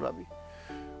জানেন ভাবি,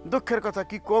 দুঃখের কথা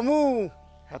কি কমু,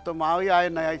 এত মা ওই আয়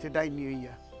নাই আইছে ডাইনি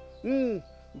হইয়া।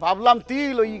 ভাবলাম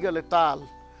তিল ওই গেলে তাল।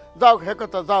 যাওক হে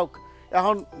কথা যাওক,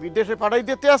 এখন বিদেশে পাঠাই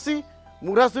দিতে আসি,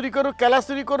 মুড়া চুরি করুক, কেলা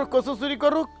চুরি করুক, কচু চুরি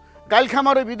করুক, গাইল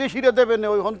খামার ওই বিদেশিরা দেবে না,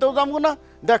 ওই হনতেও যাবো না,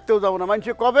 দেখতেও যাবো না।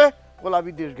 মানুষে কবে পোলা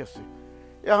বিদেশ গেছে।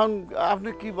 এখন আপনি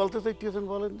কি বলতে চাইতেছেন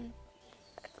বলেন?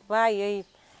 ভাই ওই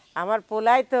আমার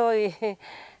পোলাই তো ওই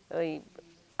ওই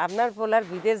আপনার পোলার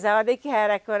বিদেশ যাওয়া দেখি হ্যাঁ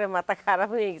একেবারে মাথা খারাপ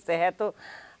হয়ে গেছে। হ্যাঁ তো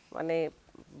মানে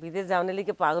বিদেশ যাওয়ার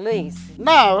লিগে পাগল হয়ে গেছে।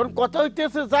 না ওর কথা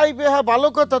হইতেছে যাইবে, হ্যাঁ ভালো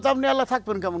কথা, তো আপনি আল্লাহ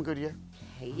থাকবেন কেমন করিয়া?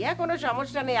 ইয়া কোনো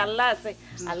সমস্যা নেই, আল্লাহ আছে,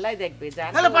 আল্লাহ দেখবে।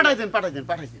 তাহলে পাঠাই দেন, পাঠাই দেন,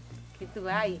 পাঠাই দেন। কিন্তু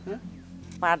ভাই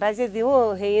পাঠাই যে দিব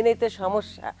হেই নেই তো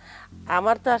সমস্যা।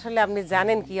 আমার তো আসলে আপনি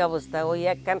জানেন কি অবস্থা, ওই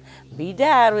একখান বিডা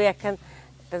আর ওই একখান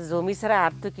জমি ছাড়া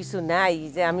আর তো কিছু নাই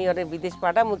যে আমি ওরে বিদেশ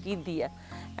পাঠাবো কি দিয়া।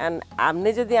 আপনি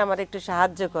যদি আমার একটু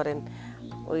সাহায্য করেন,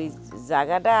 ওই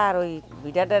জায়গাটা আর ওই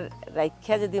বিডাটার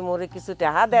রাইখা যদি মোরে কিছু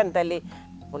টাকা দেন, তাহলে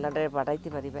পোলাটারে পাঠাইতে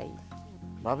পারি ভাই।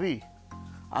 ভাবি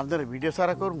আপনার ভিডিও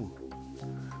সারা করবো।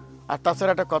 আর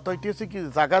তাছাড়া একটা কথা হইতেছে কি,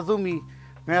 জাগা জমি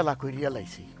মেলা করিয়া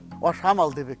লাইছি, ও সামাল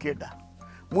দেবে কেডা?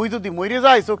 মুই যদি মরে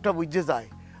যাই চোখটা বুঝে যায়,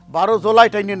 12 জোলাই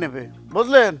টাইনে নেবে,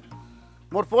 বুঝলেন?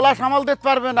 মোর পোলা সামাল দিতে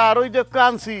পারবে না। আর ওই যে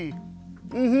কানছি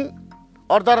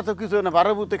ওর দ্বারা তো কিছু না,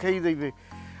 12 বুতে খেয়ে যাইবে।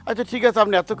 আচ্ছা ঠিক আছে,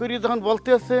 আপনি এত করিয়ে যখন বলতে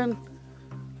আছেন,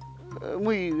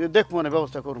 মুই দেখবো না,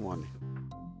 ব্যবস্থা করবো আমি।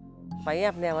 ভাই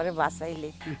আপনি আমারে বাঁচাইলে,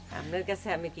 আপনার কাছে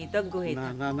আমি কৃতজ্ঞ হই। না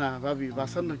না না ভাবি,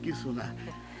 বাঁচানোর কিছু না।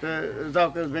 যাও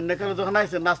বেন্নাকালে যখন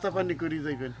আইছে নাস্তা পানি করি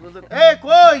যাইবেন, বুঝলেন? এই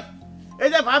কই, এই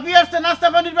যে ভাবি আসছে, নাস্তা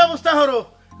পানির ব্যবস্থা হলো,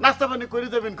 নাস্তা পানি করে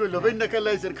যাবেন কইলো। বেন্নাকালে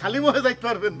আইছেন, খালি মুখে যাইতে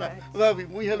পারবেন না ভাবি,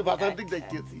 মুই হলে বাজার দিক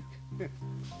যাইতেছি।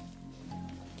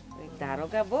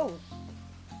 দারোগা বউ,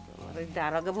 ওই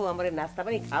দারোগা বউ আমার নাস্তা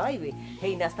পানি খাওয়াইবে,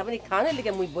 এই নাস্তা পানি খাওয়ানোর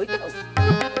লিগে মুই বইতে।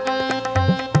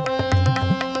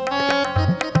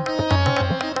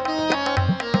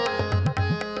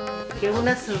 কেমন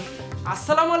আছো?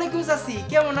 আসসালামু আলাইকুম চাচি,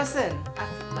 কেমন আছেন?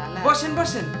 বসেন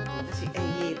বসেন।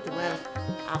 এই তোমার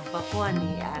আব্বা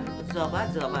কোয়ানি আর জবা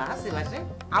জবা আছে বাসে?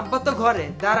 আব্বা তো ঘরে,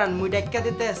 দাঁড়ান মুই ডাক্কা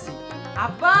দিতে আসি।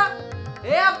 আব্বা,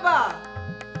 এ আব্বা,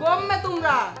 কমবে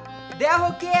তোমরা দেখো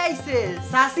কে আইছে।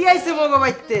 চাচি আইছে মগো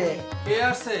বাইতে। কে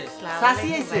আসছে? চাচি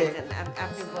আইছে।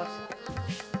 আপনি বসেন।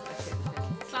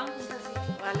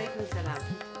 ওয়ালাইকুম সালাম।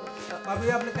 ভাবি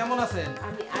আপনি কেমন আছেন?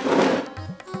 আমি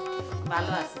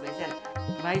ভালো আছি ভাইজান।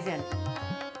 ভাইজান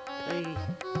ওই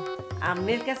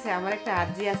আপনার কাছে আমার একটা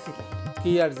আর্জি আছে।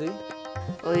 কি আরজি?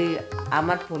 ওই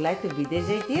আমার পোলাই তো বিদেশ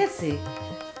যাইতে আছে,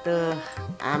 তো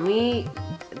আমি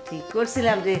ঠিক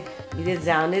করছিলাম যে বিদেশ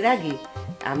যাওয়ানোর আগে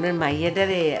আপনার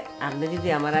মাইয়াটারে আপনি যদি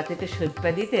আমার হাতে একটু সইপা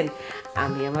দিতেন,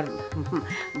 আমি আমার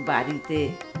বাড়িতে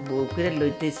বউ করে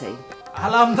লইতে চাই।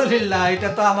 আলহামদুলিল্লাহ, এটা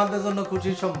তো আমাদের জন্য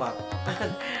খুশির সংবাদ।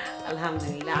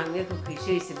 আলহামদুলিল্লাহ, আমিও খুব খুশি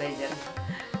হয়েছি ভাইজান।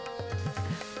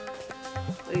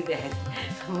 ওই দেখেন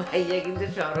ভাইয়া কিন্তু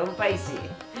শরম পাইছে।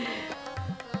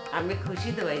 আপনি খুশি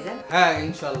তো ভাইজান? হ্যাঁ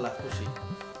ইনশাআল্লাহ খুশি।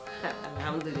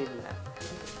 আলহামদুলিল্লাহ।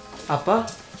 আপা,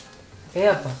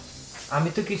 আপা, আমি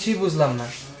তো কিছুই বুঝলাম না।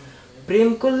 প্রেম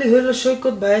করলে হইলো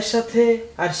সৈকত ভাইয়ের সাথে,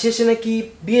 আর শেষে নাকি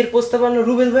বিয়ের প্রস্তাব আনলো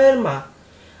রুবেল ভাইয়ের মা।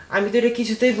 আমি তো এটা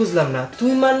কিছুতেই বুঝলাম না।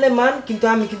 তুই মানলে মান, কিন্তু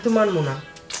আমি কিন্তু মানবো না।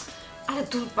 আরে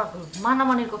দূর পাগল,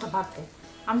 মানামানির কথা বাদ দে।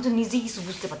 আমি তো নিজেই কিছু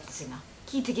বুঝতে পারতেছি না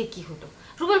কি থেকে কি হলো।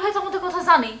 রুবেল ভাই তো আমাদের কথা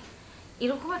জানে,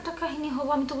 এরকম একটা কাহিনী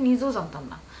হবে আমি তো নিজেও জানতাম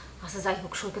না। আচ্ছা যাই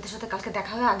হোক, সৈকতের সাথে কালকে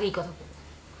দেখা হয়ে আগেই কথা বলবো।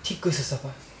 ঠিক কইছিস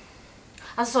আপা।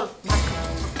 আচ্ছা চল ভাত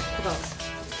খাবো। খুদা হাফেজ।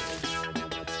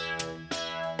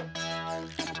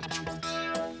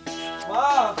 মা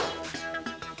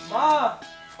মা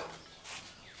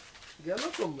গেল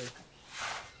কমবে।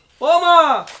 ও মা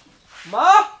মা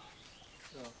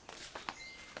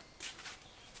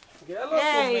গেল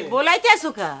এই বলাইতে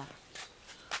আসো কা?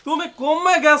 তুমি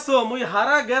কমে গেছো? মুই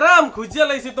হারা গেরাম খুঁজিয়া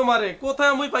লাইছি তোমারে,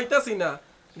 কোথায় মুই পাইতাছি না।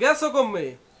 গেছো কমে?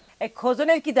 এই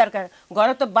খোঁজনের কি দরকার?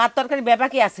 ঘরে তো ভাত তরকারি ব্যাপা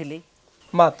কি আসিলি?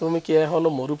 মা তুমি কি এখনো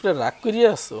মোর উপরে রাগ করিয়া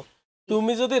আছো?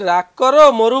 তুমি যদি রাগ করো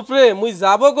মোর উপরে, মুই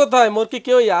যাব কোথায়? মোর কি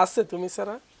কেউ আছে তুমি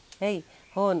ছাড়া? এই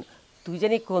হন, তুই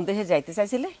জানি কোন দেশে যাইতে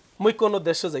চাইছিলে? মুই কোনো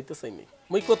দেশে যাইতে চাইনি,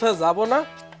 মুই কোথায় যাব না।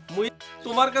 মুই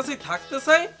তোমার কাছেই থাকতে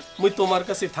চাই, মুই তোমার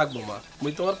কাছেই থাকবো মা।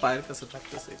 মুই তোমার পায়ের কাছে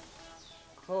থাকতে চাই।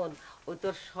 হন, ওই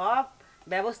তোর সব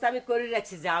ব্যবস্থা আমি করে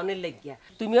রাখছি যাওনের লাগিয়া।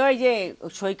 তুমি ওই যে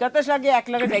সৈকতের সঙ্গে এক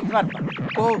লগে যাইতে পারবা।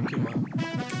 ও কি মা,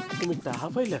 তুমি টাহা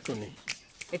পাইলে কোনে?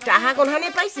 এই টাহা কোনখানে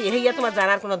পাইছি হেইয়া তোমার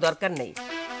জানার কোনো দরকার নেই।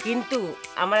 কিন্তু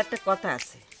আমার একটা কথা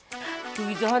আছে,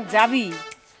 তুই যখন যাবি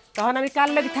তখন আমি কার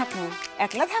লাগে থাকবো?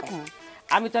 একলা থাকবো?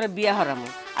 আমি তোর বিয়া হরামো,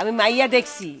 আমি মাইয়া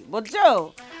দেখছি, বুঝছো?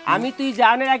 আমি তুই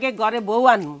যাওয়ানোর আগে ঘরে বউ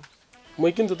আনবো।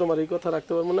 মুই কিন্তু তোমার এই কথা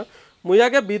রাখতে পারবো না। মুই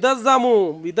আগে বিদেশ যামু,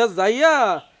 বিদেশ যাইয়া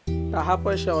টাকা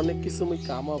পয়সা অনেক কিছু মুই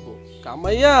কামাবো,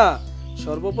 কামাইয়া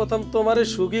সর্বপ্রথম তোমারে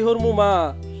সুখী হরমু মা।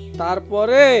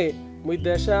 তারপরে মুই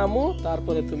দেশে আমু,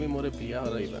 তারপরে তুমি মোরে বিয়া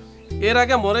হরাইবা। এর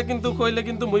আগে মোরে কিন্তু কইলে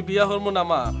কিন্তু মুই বিয়া হরমু না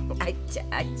মা। আচ্ছা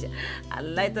আচ্ছা,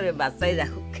 আল্লাহ তোরে বাঁচাই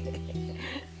রাখুক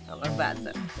আমার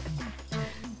বাচ্চা।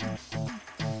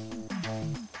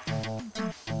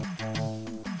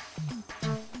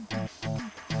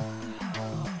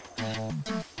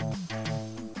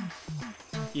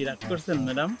 কি রাগ করছেন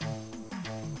ম্যাডাম?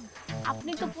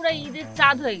 আপনি তো পুরো ঈদের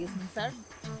চাঁদ হয়ে গেছেন স্যার,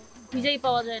 খুঁজেই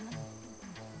পাওয়া যায় না।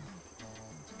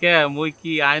 কে মুই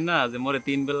কি আয় না যে মোরে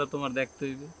 3 বেলা তোমার দেখতে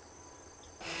হইবে?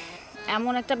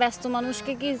 এমন একটা ব্যস্ত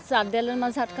মানুষকে কি চার দেয়ালের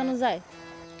মাঝে আটকানো যায়?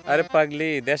 আরে পাগলি,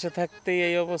 দেশে থাকতেই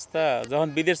এই অবস্থা, যখন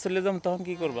বিদেশ চলে যাম তখন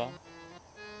কি করবা?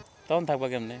 তখন থাকবা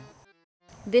কেমনে?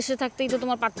 দেশে থাকতেই তো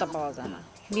তোমার পাত্তা পাওয়া যায় না,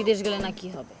 বিদেশ গেলে না কি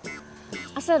হবে?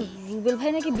 আচ্ছা রুবেল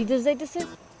ভাই নাকি বিদেশ যাইতেছে,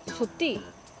 সত্যি?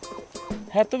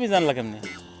 হ্যাঁ, তুমি জানলা কেমনে?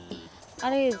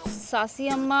 আরে সাসি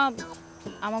আম্মা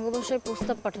আমাকে বাসায়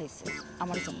প্রস্তাব পাঠাইছে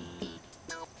আমার জন্য।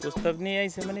 প্রস্তাব নিয়ে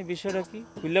আইছে মানে বিষয়টা কি?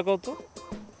 বুঝলে কত?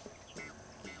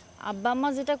 আব্বা আম্মা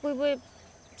যেটা কইবে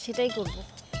সেটাই করব।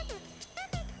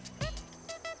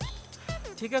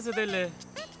 ঠিক আছে তাইলে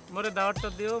মোরে দাওয়াতটা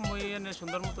দিও, মুই এনে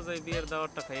সুন্দর মতো যাই বিয়ের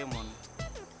দাওয়াতটা খাইয়ে মন।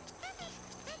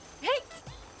 হেই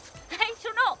হেই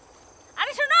শুনো,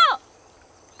 আরে শুনো,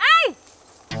 এই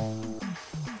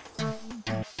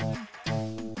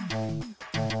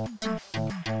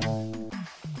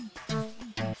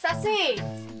সাসি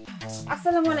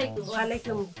আসসালামু আলাইকুম।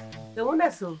 ওয়ালাইকুম। কেমন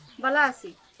আছো? ভালো আছি।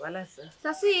 ভালো আছো?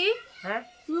 সাসি হ্যাঁ,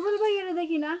 রুবেল ভাই এনে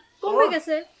দেখি না, কমে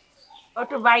গেছে।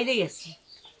 ওটা বাইরে গেছি।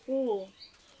 ও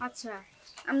আচ্ছা,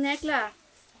 আপনি একলা?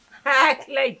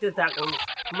 একলাই তো থাকুন,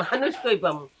 মানুষ কই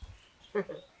পামু।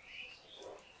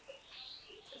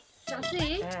 সাসি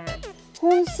হ্যাঁ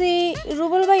শুনছি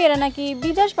রুবেল ভাই এরা নাকি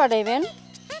বিদেশ পাঠাইবেন।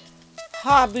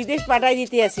 হ্যাঁ, বিদেশ পাঠাই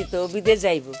দিতে আছি তো, বিদেশ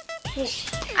যাইব।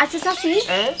 আচ্ছা সাসি,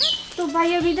 হ্যাঁ, তো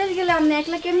ভাইয়া বিদেশ গেলে আপনি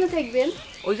একলা কেমনে থাকবেন?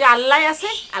 ওই যে আল্লাহ আছে,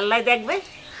 আল্লাহ দেখবে।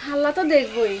 আল্লাহ তো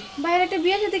দেখবই, ভাইয়ের একটা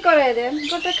বিয়ে যদি করাই দেন,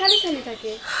 ঘরটা খালি খালি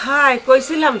থাকে। হ্যাঁ,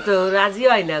 কইছিলাম তো, রাজি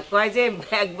হয় না, কয় যে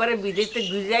একবারে বিদেশে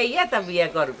ঘুরাইয়া তা বিয়ে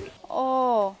করবে। ও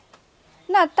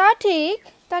না, তা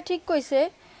ঠিক কইছে।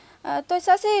 তো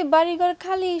চাচি বাড়িঘর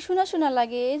খালি শোনা শোনা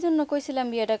লাগে, এই জন্য কইছিলাম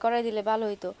বিয়েটা করাই দিলে ভালো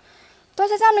হইতো। তো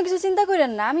চাচি আপনি কিছু চিন্তা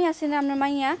করেন না, আমি আছি না আপনার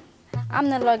মাইয়া,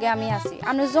 আপনার লগে আমি আছি।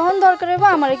 আপনি যখন দরকার হইব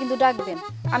আমারে কিন্তু ডাকবেন,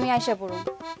 আমি আইসা পড়ুন।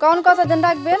 কোন কথা দেন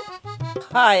ডাকবেন?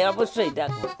 হ্যাঁ অবশ্যই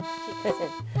ডাকবো।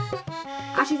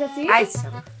 আসি চাচি। আচ্ছা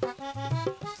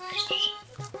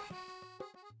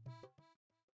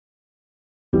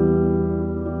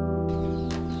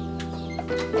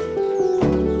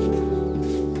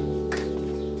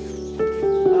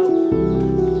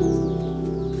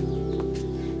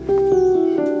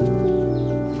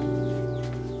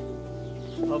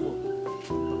বাবু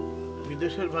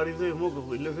বিদেশের বাড়িতে মুখ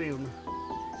হইলে যাইও না।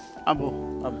 আবু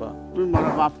আব্বা তুমি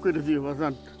মারা মাফ করে দিও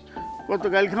বাজান, কত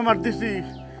গাইল খামার দিছি,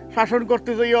 শাসন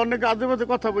করতে যাই অনেক আজে বাজে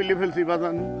কথা বলে ফেলছি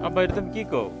বাজান। আব্বা এটা তুমি কি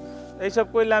কও? এইসব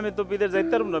কইলে আমি তো বিদেশ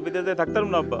যাইতে পারবো না, বিদেশ যাই থাকতে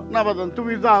পারবো না আব্বা। না বাজান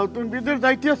তুমি যাও, তুমি বিদেশ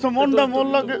যাইতে আসছো, মনটা মোর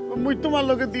লগে মুই তোমার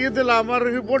লগে দিয়ে দিলাম, আমার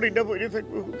বডিটা পড়ে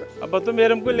থাকবে। আব্বা তুমি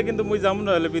এরম করলে কিন্তু মুই যাবো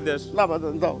না হলে বিদেশ। না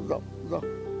বাজান যাও যাও যাও।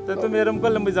 তাই তুমি এরম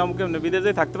করলে মুই যাবো কেমনে? বিদেশ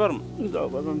যাই থাকতে পারবো? যাও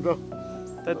বাজান যাও।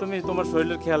 তাই তুমি তোমার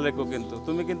শরীরের খেয়াল রাখো, কিন্তু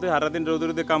তুমি কিন্তু সারাদিন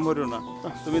রোদে কাম করিও না,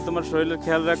 তুমি তোমার শরীরের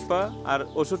খেয়াল রাখবা আর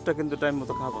ওষুধটা কিন্তু টাইম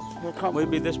মতো খাবা। ওই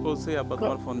বিদেশ পৌঁছে আব্বা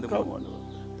তোমার ফোন দেবো,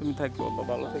 তুমি থাকো আব্বা,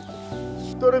 ভালো থাকো।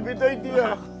 তোরে বিদায় দিয়া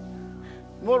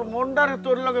মোর মন্ডারে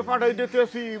তোর লগে পাঠাই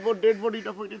দিতেছি, মোর ডেড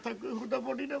বডিটা পড়ে থাকবে, হুদা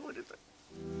বডিটা পড়ে থাকবে।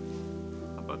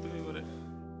 আব্বা তুমি বলে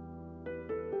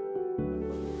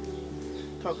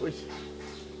থাক ওইসে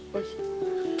ওইসে।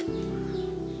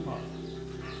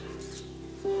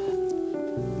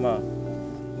 মা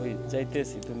ওই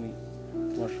যাইতেছি, তুমি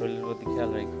তোমার শরীরের প্রতি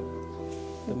খেয়াল রাখো,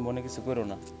 তুমি মনে কিছু করো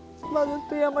না। বাজান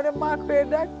তুই আমারে মা করে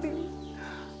ডাকতি,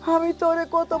 আমি তোরে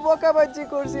কত বকাবাজি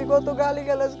করছি, কত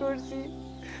গালিগালাজ করছি,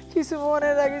 কিছু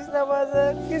মনে রাখিস না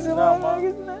বাজান, কিছু মনে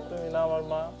রাখিস না। তুমি না আমার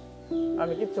মা,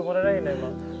 আমি কিচ্ছু মনে রাখি নাই মা।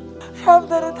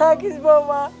 সাবধানে থাকিস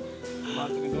বাবা, মা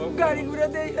তুমি দোয়া গাড়ি ঘুরে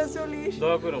দেখা চলিস,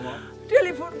 দোয়া করো মা।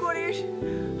 টেলিফোন করিস,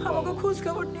 আমাকে খোঁজ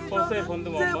খবর নিস, পৌঁছায় ফোন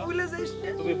দেবো মা। ভুলে যাইস না।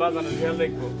 তুমি বাজানের খেয়াল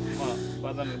রাখো মা,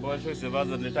 বাজানের বয়স হয়েছে,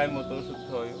 বাজানের টাইম মতো ওষুধ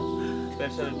খাওয়াইও,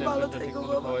 প্রেশারের ট্যাবলেটটা ঠিক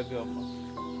মতো খাওয়াই দিও আম্মা।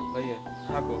 ভাইয়া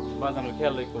থাকো, বাজানের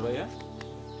খেয়াল রাখো ভাইয়া,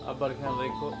 আব্বার খেয়াল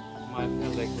রাখো, মায়ের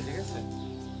খেয়াল রাখো, ঠিক আছে?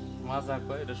 মা যা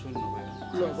কয় এটা শুনবো ভাইয়া।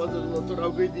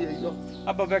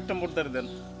 আব্বা ব্যাগটা মোটদার দেন,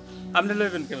 আপনি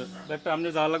লইবেন কেন ব্যাগটা? আপনি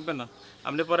যাওয়া লাগবে না,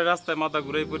 আপনি পরে রাস্তায় মাথা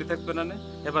ঘুরে পড়ে থাকবে না,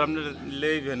 এবার আপনি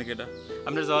লইবেন কেটা?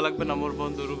 আপনার যাওয়া লাগবে না, মোর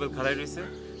বন্ধু রুবেল খাড়াই রয়েছে,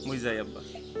 মুই যাই আব্বা,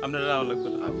 আপনার যাওয়া লাগবে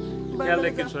না, খেয়াল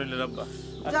রাখেন শরীরের আব্বা।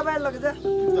 যা বাইরে লগে যা,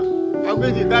 আগে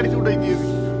যে গাড়ি উঠাই দিয়ে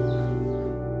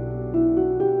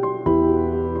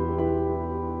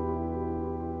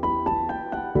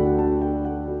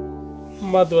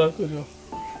মা দোয়া করিও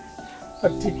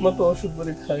আর ঠিক মতো ওষুধ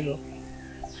করে খাইও।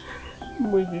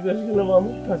 মুই বিদেশ গেলাম,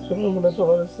 আমি থাকতে পারবো না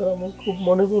তোমার ছাড়া, আমার খুব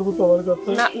মনে করবো তোমার কথা।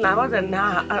 না না বাজান না,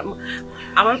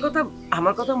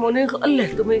 আমার কথা মনে করলে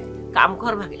তুমি কাম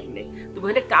করবা কেমনে? তুমি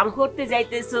এখানে কাম করতে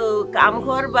যাইতেছো, কাম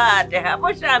করবা, টাকা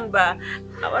পয়সা আনবা,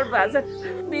 আমার বাজার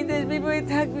বিদেশ বিবই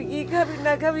থাকবি, কি খাবি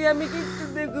না খাবি আমি কিচ্ছু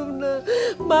দেখুম না,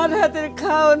 মার হাতের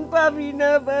খাওয়ান পাবি না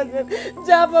বাজার,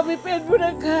 যা পাবি পেট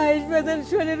ভরে খাইস, বাজার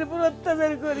শরীরের উপর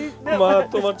অত্যাচার করিস না। মা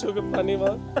তোমার চোখে পানি,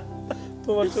 মা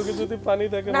তোমার চোখে যদি পানি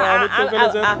থাকে মা, আমি তো ওখানে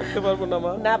যেয়ে থাকতে পারবো না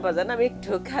মা। না বাজান আমি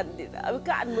একটু কান্দি না, আমি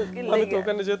কানবো কি আমি লাগে? তো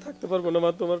ওখানে যেয়ে থাকতে পারবো না মা,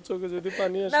 তোমার চোখে যদি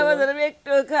পানি আসে। না বাজান আমি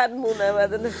একটু কানবো না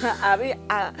বাজান, আমি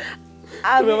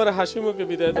তুমি আমার হাসি মুখে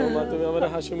বিদায় দাও মা, তুমি আমার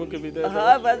হাসি মুখে বিদায় দাও।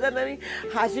 হ্যাঁ বাজান আমি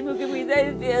হাসি মুখে বিদায়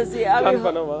দিয়েছি। আমি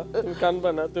কানবা না মা, তুমি কানবা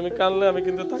না, তুমি কানলে আমি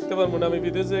কিন্তু থাকতে পারবো না, আমি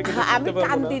বিদেশে কিন্তু আমি থাকতে পারবো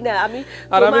কান্দি না। না, আমি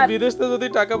আর আমি বিদেশে যদি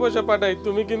টাকা পয়সা পাঠাই,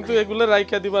 তুমি কিন্তু এগুলো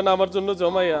রাইখা দিবা না আমার জন্য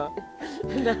জমাইয়া।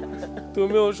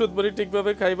 তুমি ওষুধ বড়ি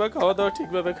ঠিকভাবে খাইবা, খাওয়া দাওয়া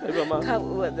ঠিকভাবে খাইবা মা।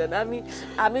 খাবো বাজান,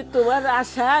 আমি তোমার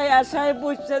আশায় আশায়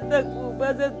বসে থাকবো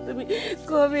বাজান, তুমি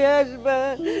কবে আসবা?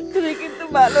 তুমি কিন্তু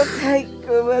ভালো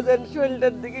থাকো বাজান,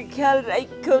 শরীরটার দিকে খেয়াল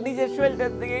রাখো, নিজের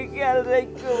শরীরটার দিকে খেয়াল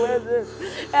রাখো বাজান।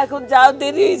 এখন যাও,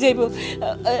 দেরি হয়ে যাইব,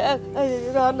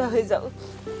 রওনা হয়ে যাও,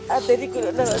 আর দেরি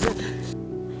করো না বাজান,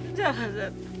 যা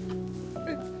বাজান।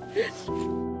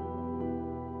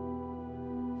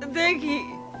 দেখি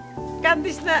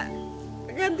কান্দিস না,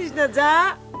 কান্দিস না, যা।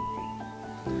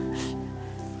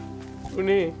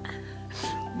 শুনি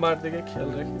মার দিকে খেয়াল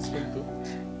রাখিস কিন্তু,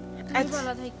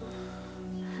 ভালো থাকো।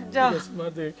 যাও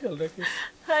মার দিকে খেয়াল রাখিস।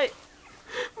 হাই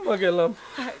মা গেলাম।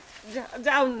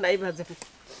 যাও নাই বাজান।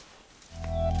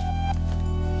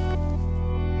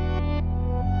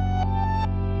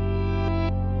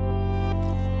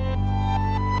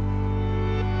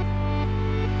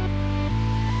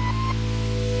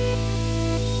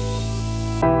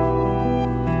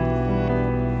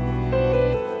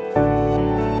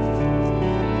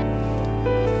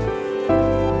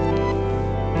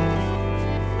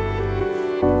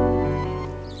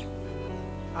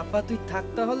 আপা তুই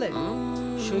থাকতে হলে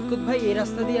সৈকত ভাই এই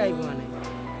রাস্তা দিয়ে আইবো, আনে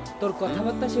তোর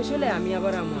কথাবার্তা শেষ হলে আমি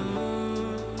আবার আমার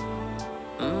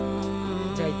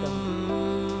যাইতাম।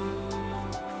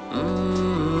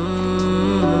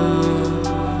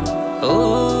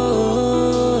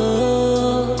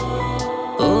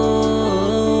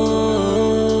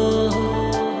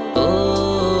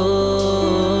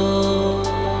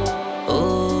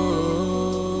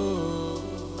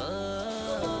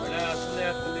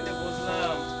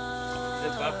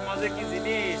 যে কি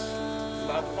জিনিস,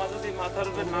 বাপ মা যদি মাথার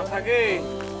উপর না থাকে,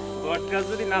 গটকাজ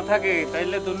যদি না থাকে,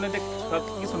 তাইলে দুনিয়াতে সব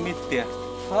কিছু মিথ্যা।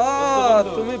 হ্যাঁ,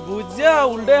 তুমি বুঝা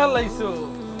উল্টে হালাইছো।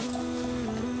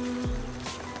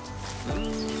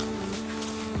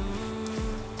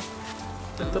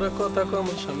 তোরা কথা কম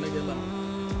সামনে গেলাম।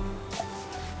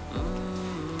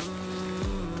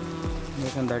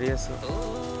 এখানে দাঁড়িয়ে আছো?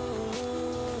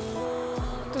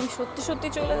 তুমি সত্যি সত্যি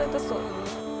চলে যাইতেছো?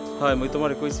 হয়, মুই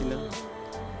তোমারে কইছিলাম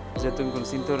যে তুমি কোনো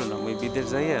চিন্তা করো না, মুই বিদেশ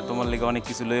যাইয়া তোমার লেগে অনেক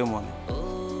কিছু লইও মনে।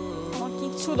 আমার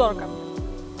কিচ্ছু দরকার নেই,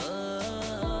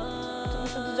 তুমি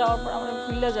শুধু যাওয়ার পর আমরা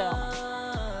ভুলে যাই আমার।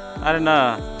 আরে না,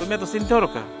 তুমি এত চিন্তা করো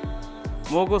কা?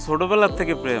 মোগো ছোটবেলার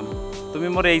থেকে প্রেম, তুমি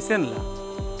মোরে এইছেন না,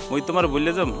 মুই তোমার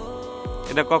বললে যাম,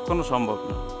 এটা কখনো সম্ভব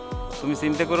না। তুমি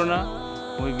চিন্তা করো না,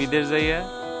 মুই বিদেশ যাইয়া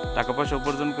টাকা পয়সা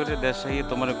উপার্জন করে দেশ আইয়ে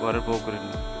তোমার ঘরের বউ করে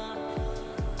নিই।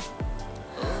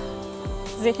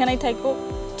 যেখানেই থাকো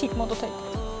ঠিক মতো থাকো।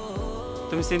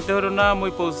 তুমি চিন্তা করো না,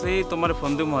 মুই পৌঁছেই তোমার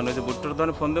ফোন দেবো মনে, যে বুট্টোর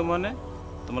দোকানে ফোন দেবো মনে,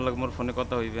 তোমার লাগে মোর ফোনে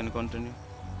কথা হইবে না কন্টিনিউ।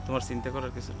 তোমার চিন্তা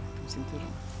করার কিছু না, তুমি চিন্তা করো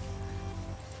না।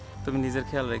 তুমি নিজের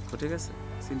খেয়াল রাখো, ঠিক আছে?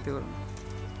 চিন্তা করো না।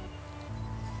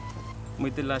 মুই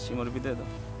তাহলে আসি, মোর বিদায় দাও,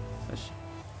 আসি।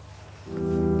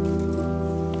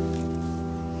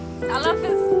 আল্লাহ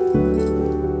হাফেজ।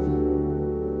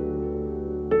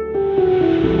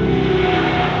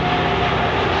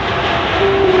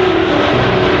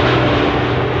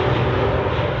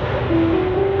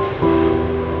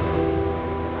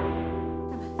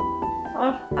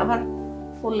 আমার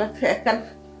পোলাকে একখান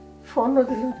ফোনও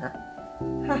দিল না।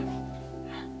 হ্যাঁ,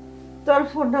 তোর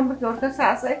ফোন নাম্বার কি ওর কাছে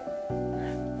আছে?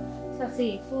 চাচি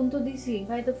ফোন তো দিছি,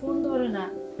 ভাই তো ফোন ধরে না।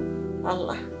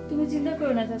 আল্লাহ, তুমি চিন্তা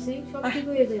করো না চাচি, সব ঠিক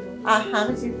হয়ে যাবে।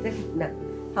 আমি চিন্তা করি না।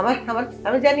 আমার আমার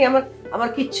আমি জানি আমার আমার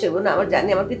কিচ্ছু হইব না, আমার জানি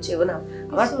আমার কিচ্ছু হইব না।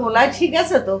 আমার পোলাই ঠিক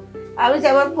আছে তো, আমি যে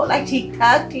আমার পোলাই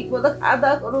ঠিকঠাক ঠিক মতো খাওয়া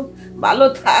দাওয়া করুক, ভালো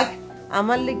থাক,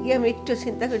 আমার লেগে আমি একটু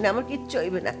চিন্তা করি না, আমার কিচ্ছু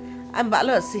হইবে না, আমি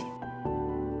ভালো আছি।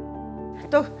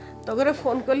 তো তোকে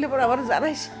ফোন করলে পর আবার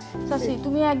জানাইস। চাচি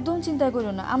তুমি একদম চিন্তা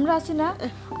করো না, আমরা আছি না,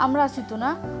 আমরা আছি তো না,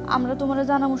 আমরা তোমার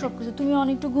জানাবো সবকিছু। তুমি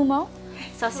অনেকটু ঘুমাও।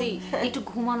 চাচি একটু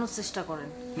ঘুমানোর চেষ্টা করেন।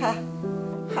 হ্যাঁ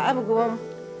হ্যাঁ, আমি ঘুমাম,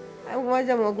 আমি ঘুমাই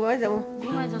যাবো, ঘুমাই যাবো।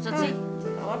 ঘুমাই যাও চাচি।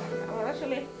 আমার আমার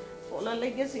আসলে পোলার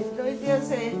লেগে চিন্তা হইতে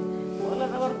আছে। পোলার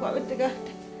আবার কবে থেকে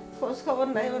খোঁজ খবর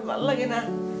নাই, আমার ভালো লাগে না,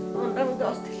 মনটা মধ্যে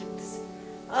অস্থির লাগতেছে।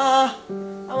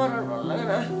 আমার আর ভালো লাগে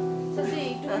না। চাচি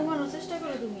একটু ঘুমানোর চেষ্টা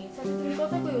করো তুমি। চাচি তুমি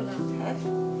কথা কইও না। হ্যাঁ,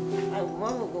 আমি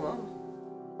ঘুমাবো, ঘুমাবো।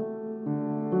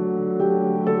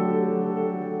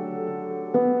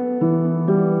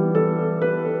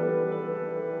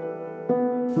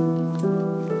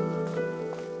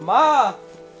 মা,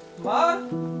 মা,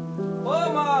 ও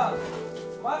মা,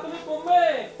 মা তুমি কমবে?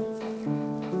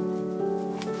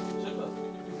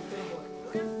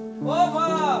 ও মা,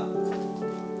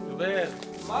 রুবেল,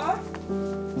 মা,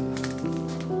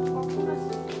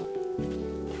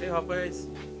 এই হপাইস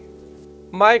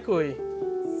মাই কই?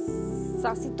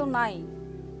 চাচি তো নাই।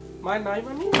 মাই নাই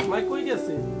মানে? মাই কই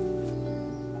গেছে?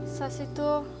 চাচি তো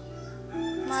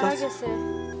মারা গেছে।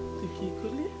 তুই কি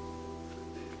কইলি?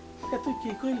 তুই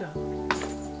কি কইলা?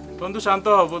 বন্ধু শান্ত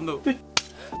হও, বন্ধু। তুই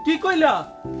কি কইলা?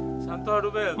 শান্ত হও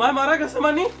রুবেল। মাই মারা গেছে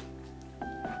মানে?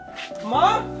 মা,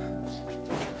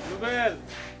 রুবেল,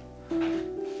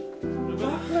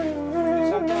 রুবেল,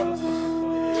 শান্ত হও।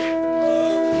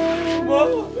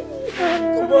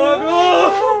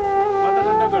 মাথা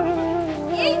ঠান্ডা কর রুবেল।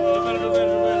 রুবেল, রুবেল,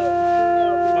 রুবেল,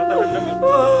 মাথা ঠান্ডা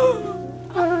কর।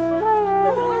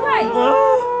 ভাই ওঠ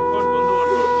বন্ধু, ওঠ।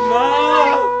 মা,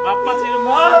 বাপ্পা ছিল।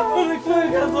 মা তুমি কই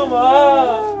গেছো মা?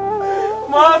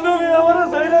 মা তুমি আমার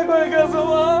সাইরা কই গেছো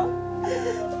মা?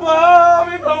 মা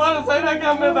আমি তোমার সাইরা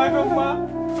কেমনে থাকো মা?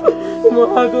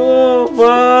 মা গো,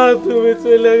 মা তুমি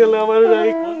চলে গেলে আমার রাই।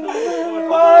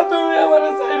 মা তুমি আমার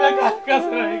সাইরা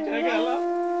কাছে রাইখা গেলা।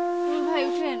 ভাই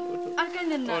উঠেন, আর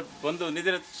কান্দেন না। ওঠ বন্ধু,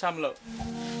 নিজের সামলাও।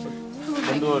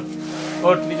 বন্ধু ওঠ,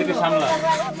 ওঠ, নিজেকে সামলা।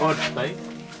 ওঠ ভাই,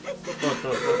 ওঠ,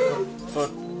 ওঠ, ওঠ,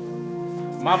 ওঠ।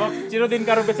 মা বাপ চিরদিন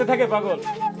কারো বেঁচে থাকে পাগল।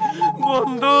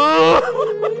 বন্ধু,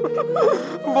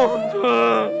 বন্ধু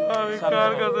আমি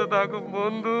কার কাছে থাকো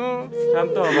বন্ধু?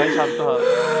 শান্ত হ ভাই, শান্ত হ।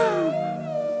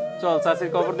 চল চাষির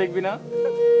কবর দেখবি না?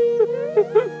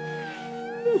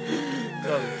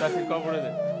 চল চাষির কবরে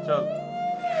দে, চল।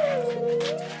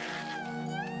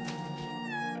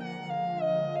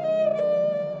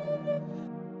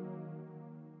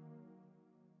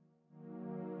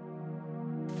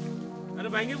 আরে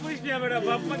ভাঙে পড়িস না বেটা,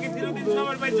 বাপ মা কি চিরদিন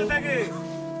সবার বাচ্চা থাকে?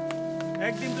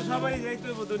 একদিন তো সবাই যাইতে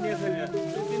হইব দুনিয়া ছেড়ে।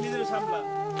 তুই নিজের সামলা।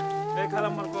 দেখ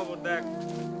খালাম্মার কবর দেখ,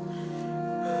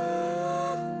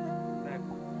 দেখ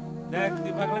দেখ,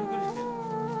 তুই পাগলামি করিস না।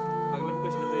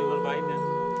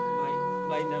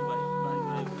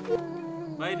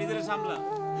 ভাই নিজেরে সামলা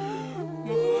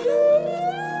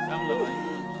সামলা ভাই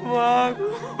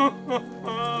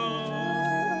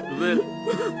রুবেল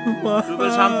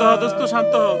রুবেল শান্ত হ দোস্ত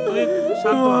শান্ত হ তুই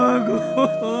শান্ত হ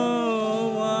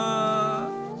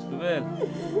রুবেল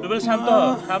রুবেল শান্ত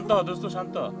হ দোস্ত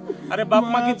শান্ত হ আরে বাপ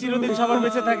মা কি চিরদিন সবার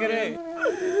বেঁচে থাকে রে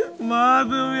মা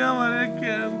তুমি আমারে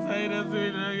কেন ছাইরা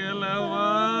চইলা গেলা মা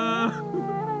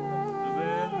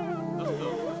রুবেল দোস্ত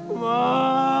মা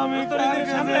আমি কার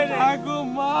কাছে থাকো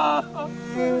মা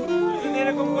তুই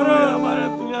এরকম করো আমারে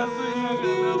তুমি আর চইলা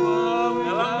গেলা মা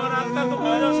আমার আত্মা তো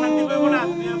বড় শান্তি পাবো না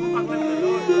তুই এরকম পাগলামি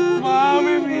করো মা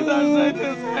আমি বিদার যাইতে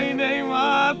চাই নাই মা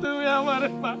তুমি আমারে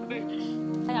পারে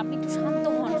ভাই আপনি একটু শান্ত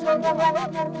হন শান্ত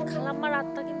হন খালাম্মার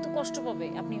আত্মা কিন্তু কষ্ট পাবে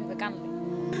আপনি এভাবে কাঁদলে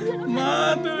মা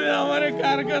তুমি আমারে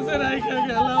কার কাছে রাইখা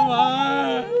গেলা মা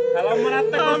খালাম্মার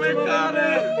আত্মা আমি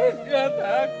কারে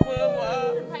থাকবো মা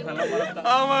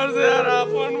আমার যে আর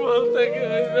আপন বলতে কেউ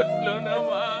রইলো না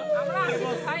মা আমরা আছি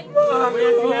ভাই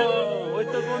ওই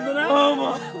তো বন্ধু না ও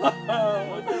মা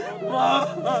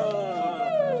মা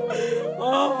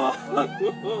ও মা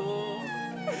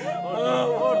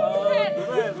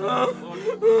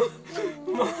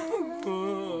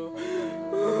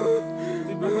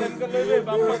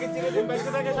বাপ্পাকে চিরদিন বেঁচে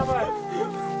থাকে সবাই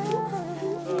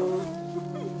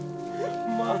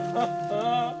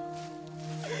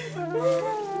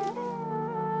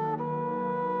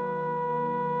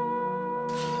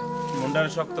মনটার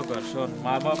শক্ত কর শোন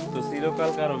মা বাপ তো চিরকাল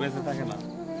কারো বেঁচে থাকে না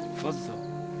বুঝছো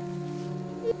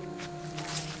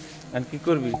আর কি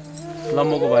করবি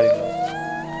লম্বকো বাড়ি যাও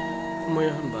মই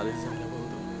এখন বাড়ি যাই না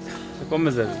বন্ধু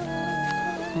কমে যাবি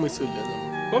মই চলে যাবো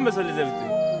কমে চলে যাবি তুই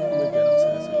মই গ্রাম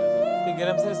ছেড়ে চলে যাবো তুই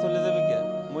গ্রাম ছেড়ে চলে যাবি কে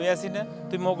মুই আছি না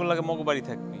তুই মগর লাগে মগো বাড়ি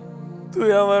থাকবি তুই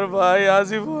আমার ভাই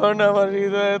আজীবন আমার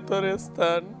হৃদয়ে তোর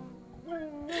স্থান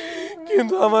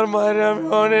কিন্তু আমার মায়ের আমি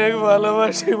অনেক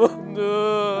ভালোবাসি বন্ধু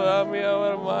আমি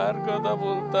আমার মায়ের কথা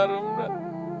বলতাম না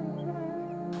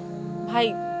ভাই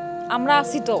আমরা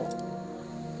আছি তো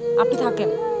আপনি থাকেন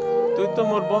তুই তো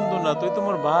মোর বন্ধু না তুই তো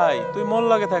মোর ভাই তুই মন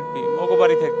লাগে থাকবি মগো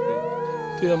বাড়ি থাকবি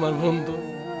তুই আমার বন্ধু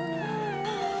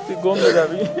তুই গমে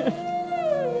যাবি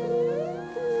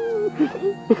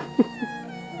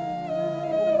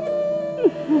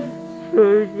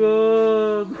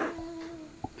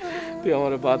তুই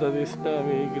আমার বাধা দিস না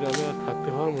আমি এই গ্রামে আর থাকতে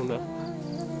পারবো না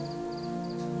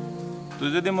তুই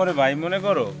যদি মোরে ভাই মনে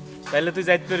করো তাহলে তুই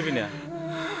যাইতে পারবি না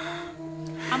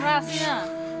আমরা আছি না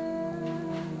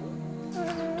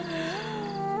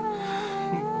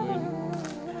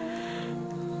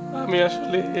আমি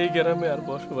আসলে এই গ্রামে আর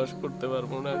বসবাস করতে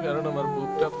পারবো না কারণ আমার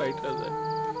বুকটা ফাইটা যায়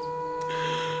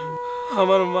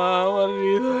আমার মা আমার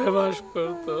হৃদয়ে বাস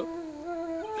করতো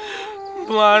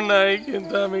মা নাই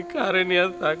কিন্তু আমি কারে নিয়ে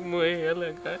থাকবো এই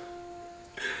এলাকায়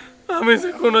আমি যে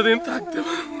কোনোদিন থাকতে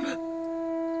পারবো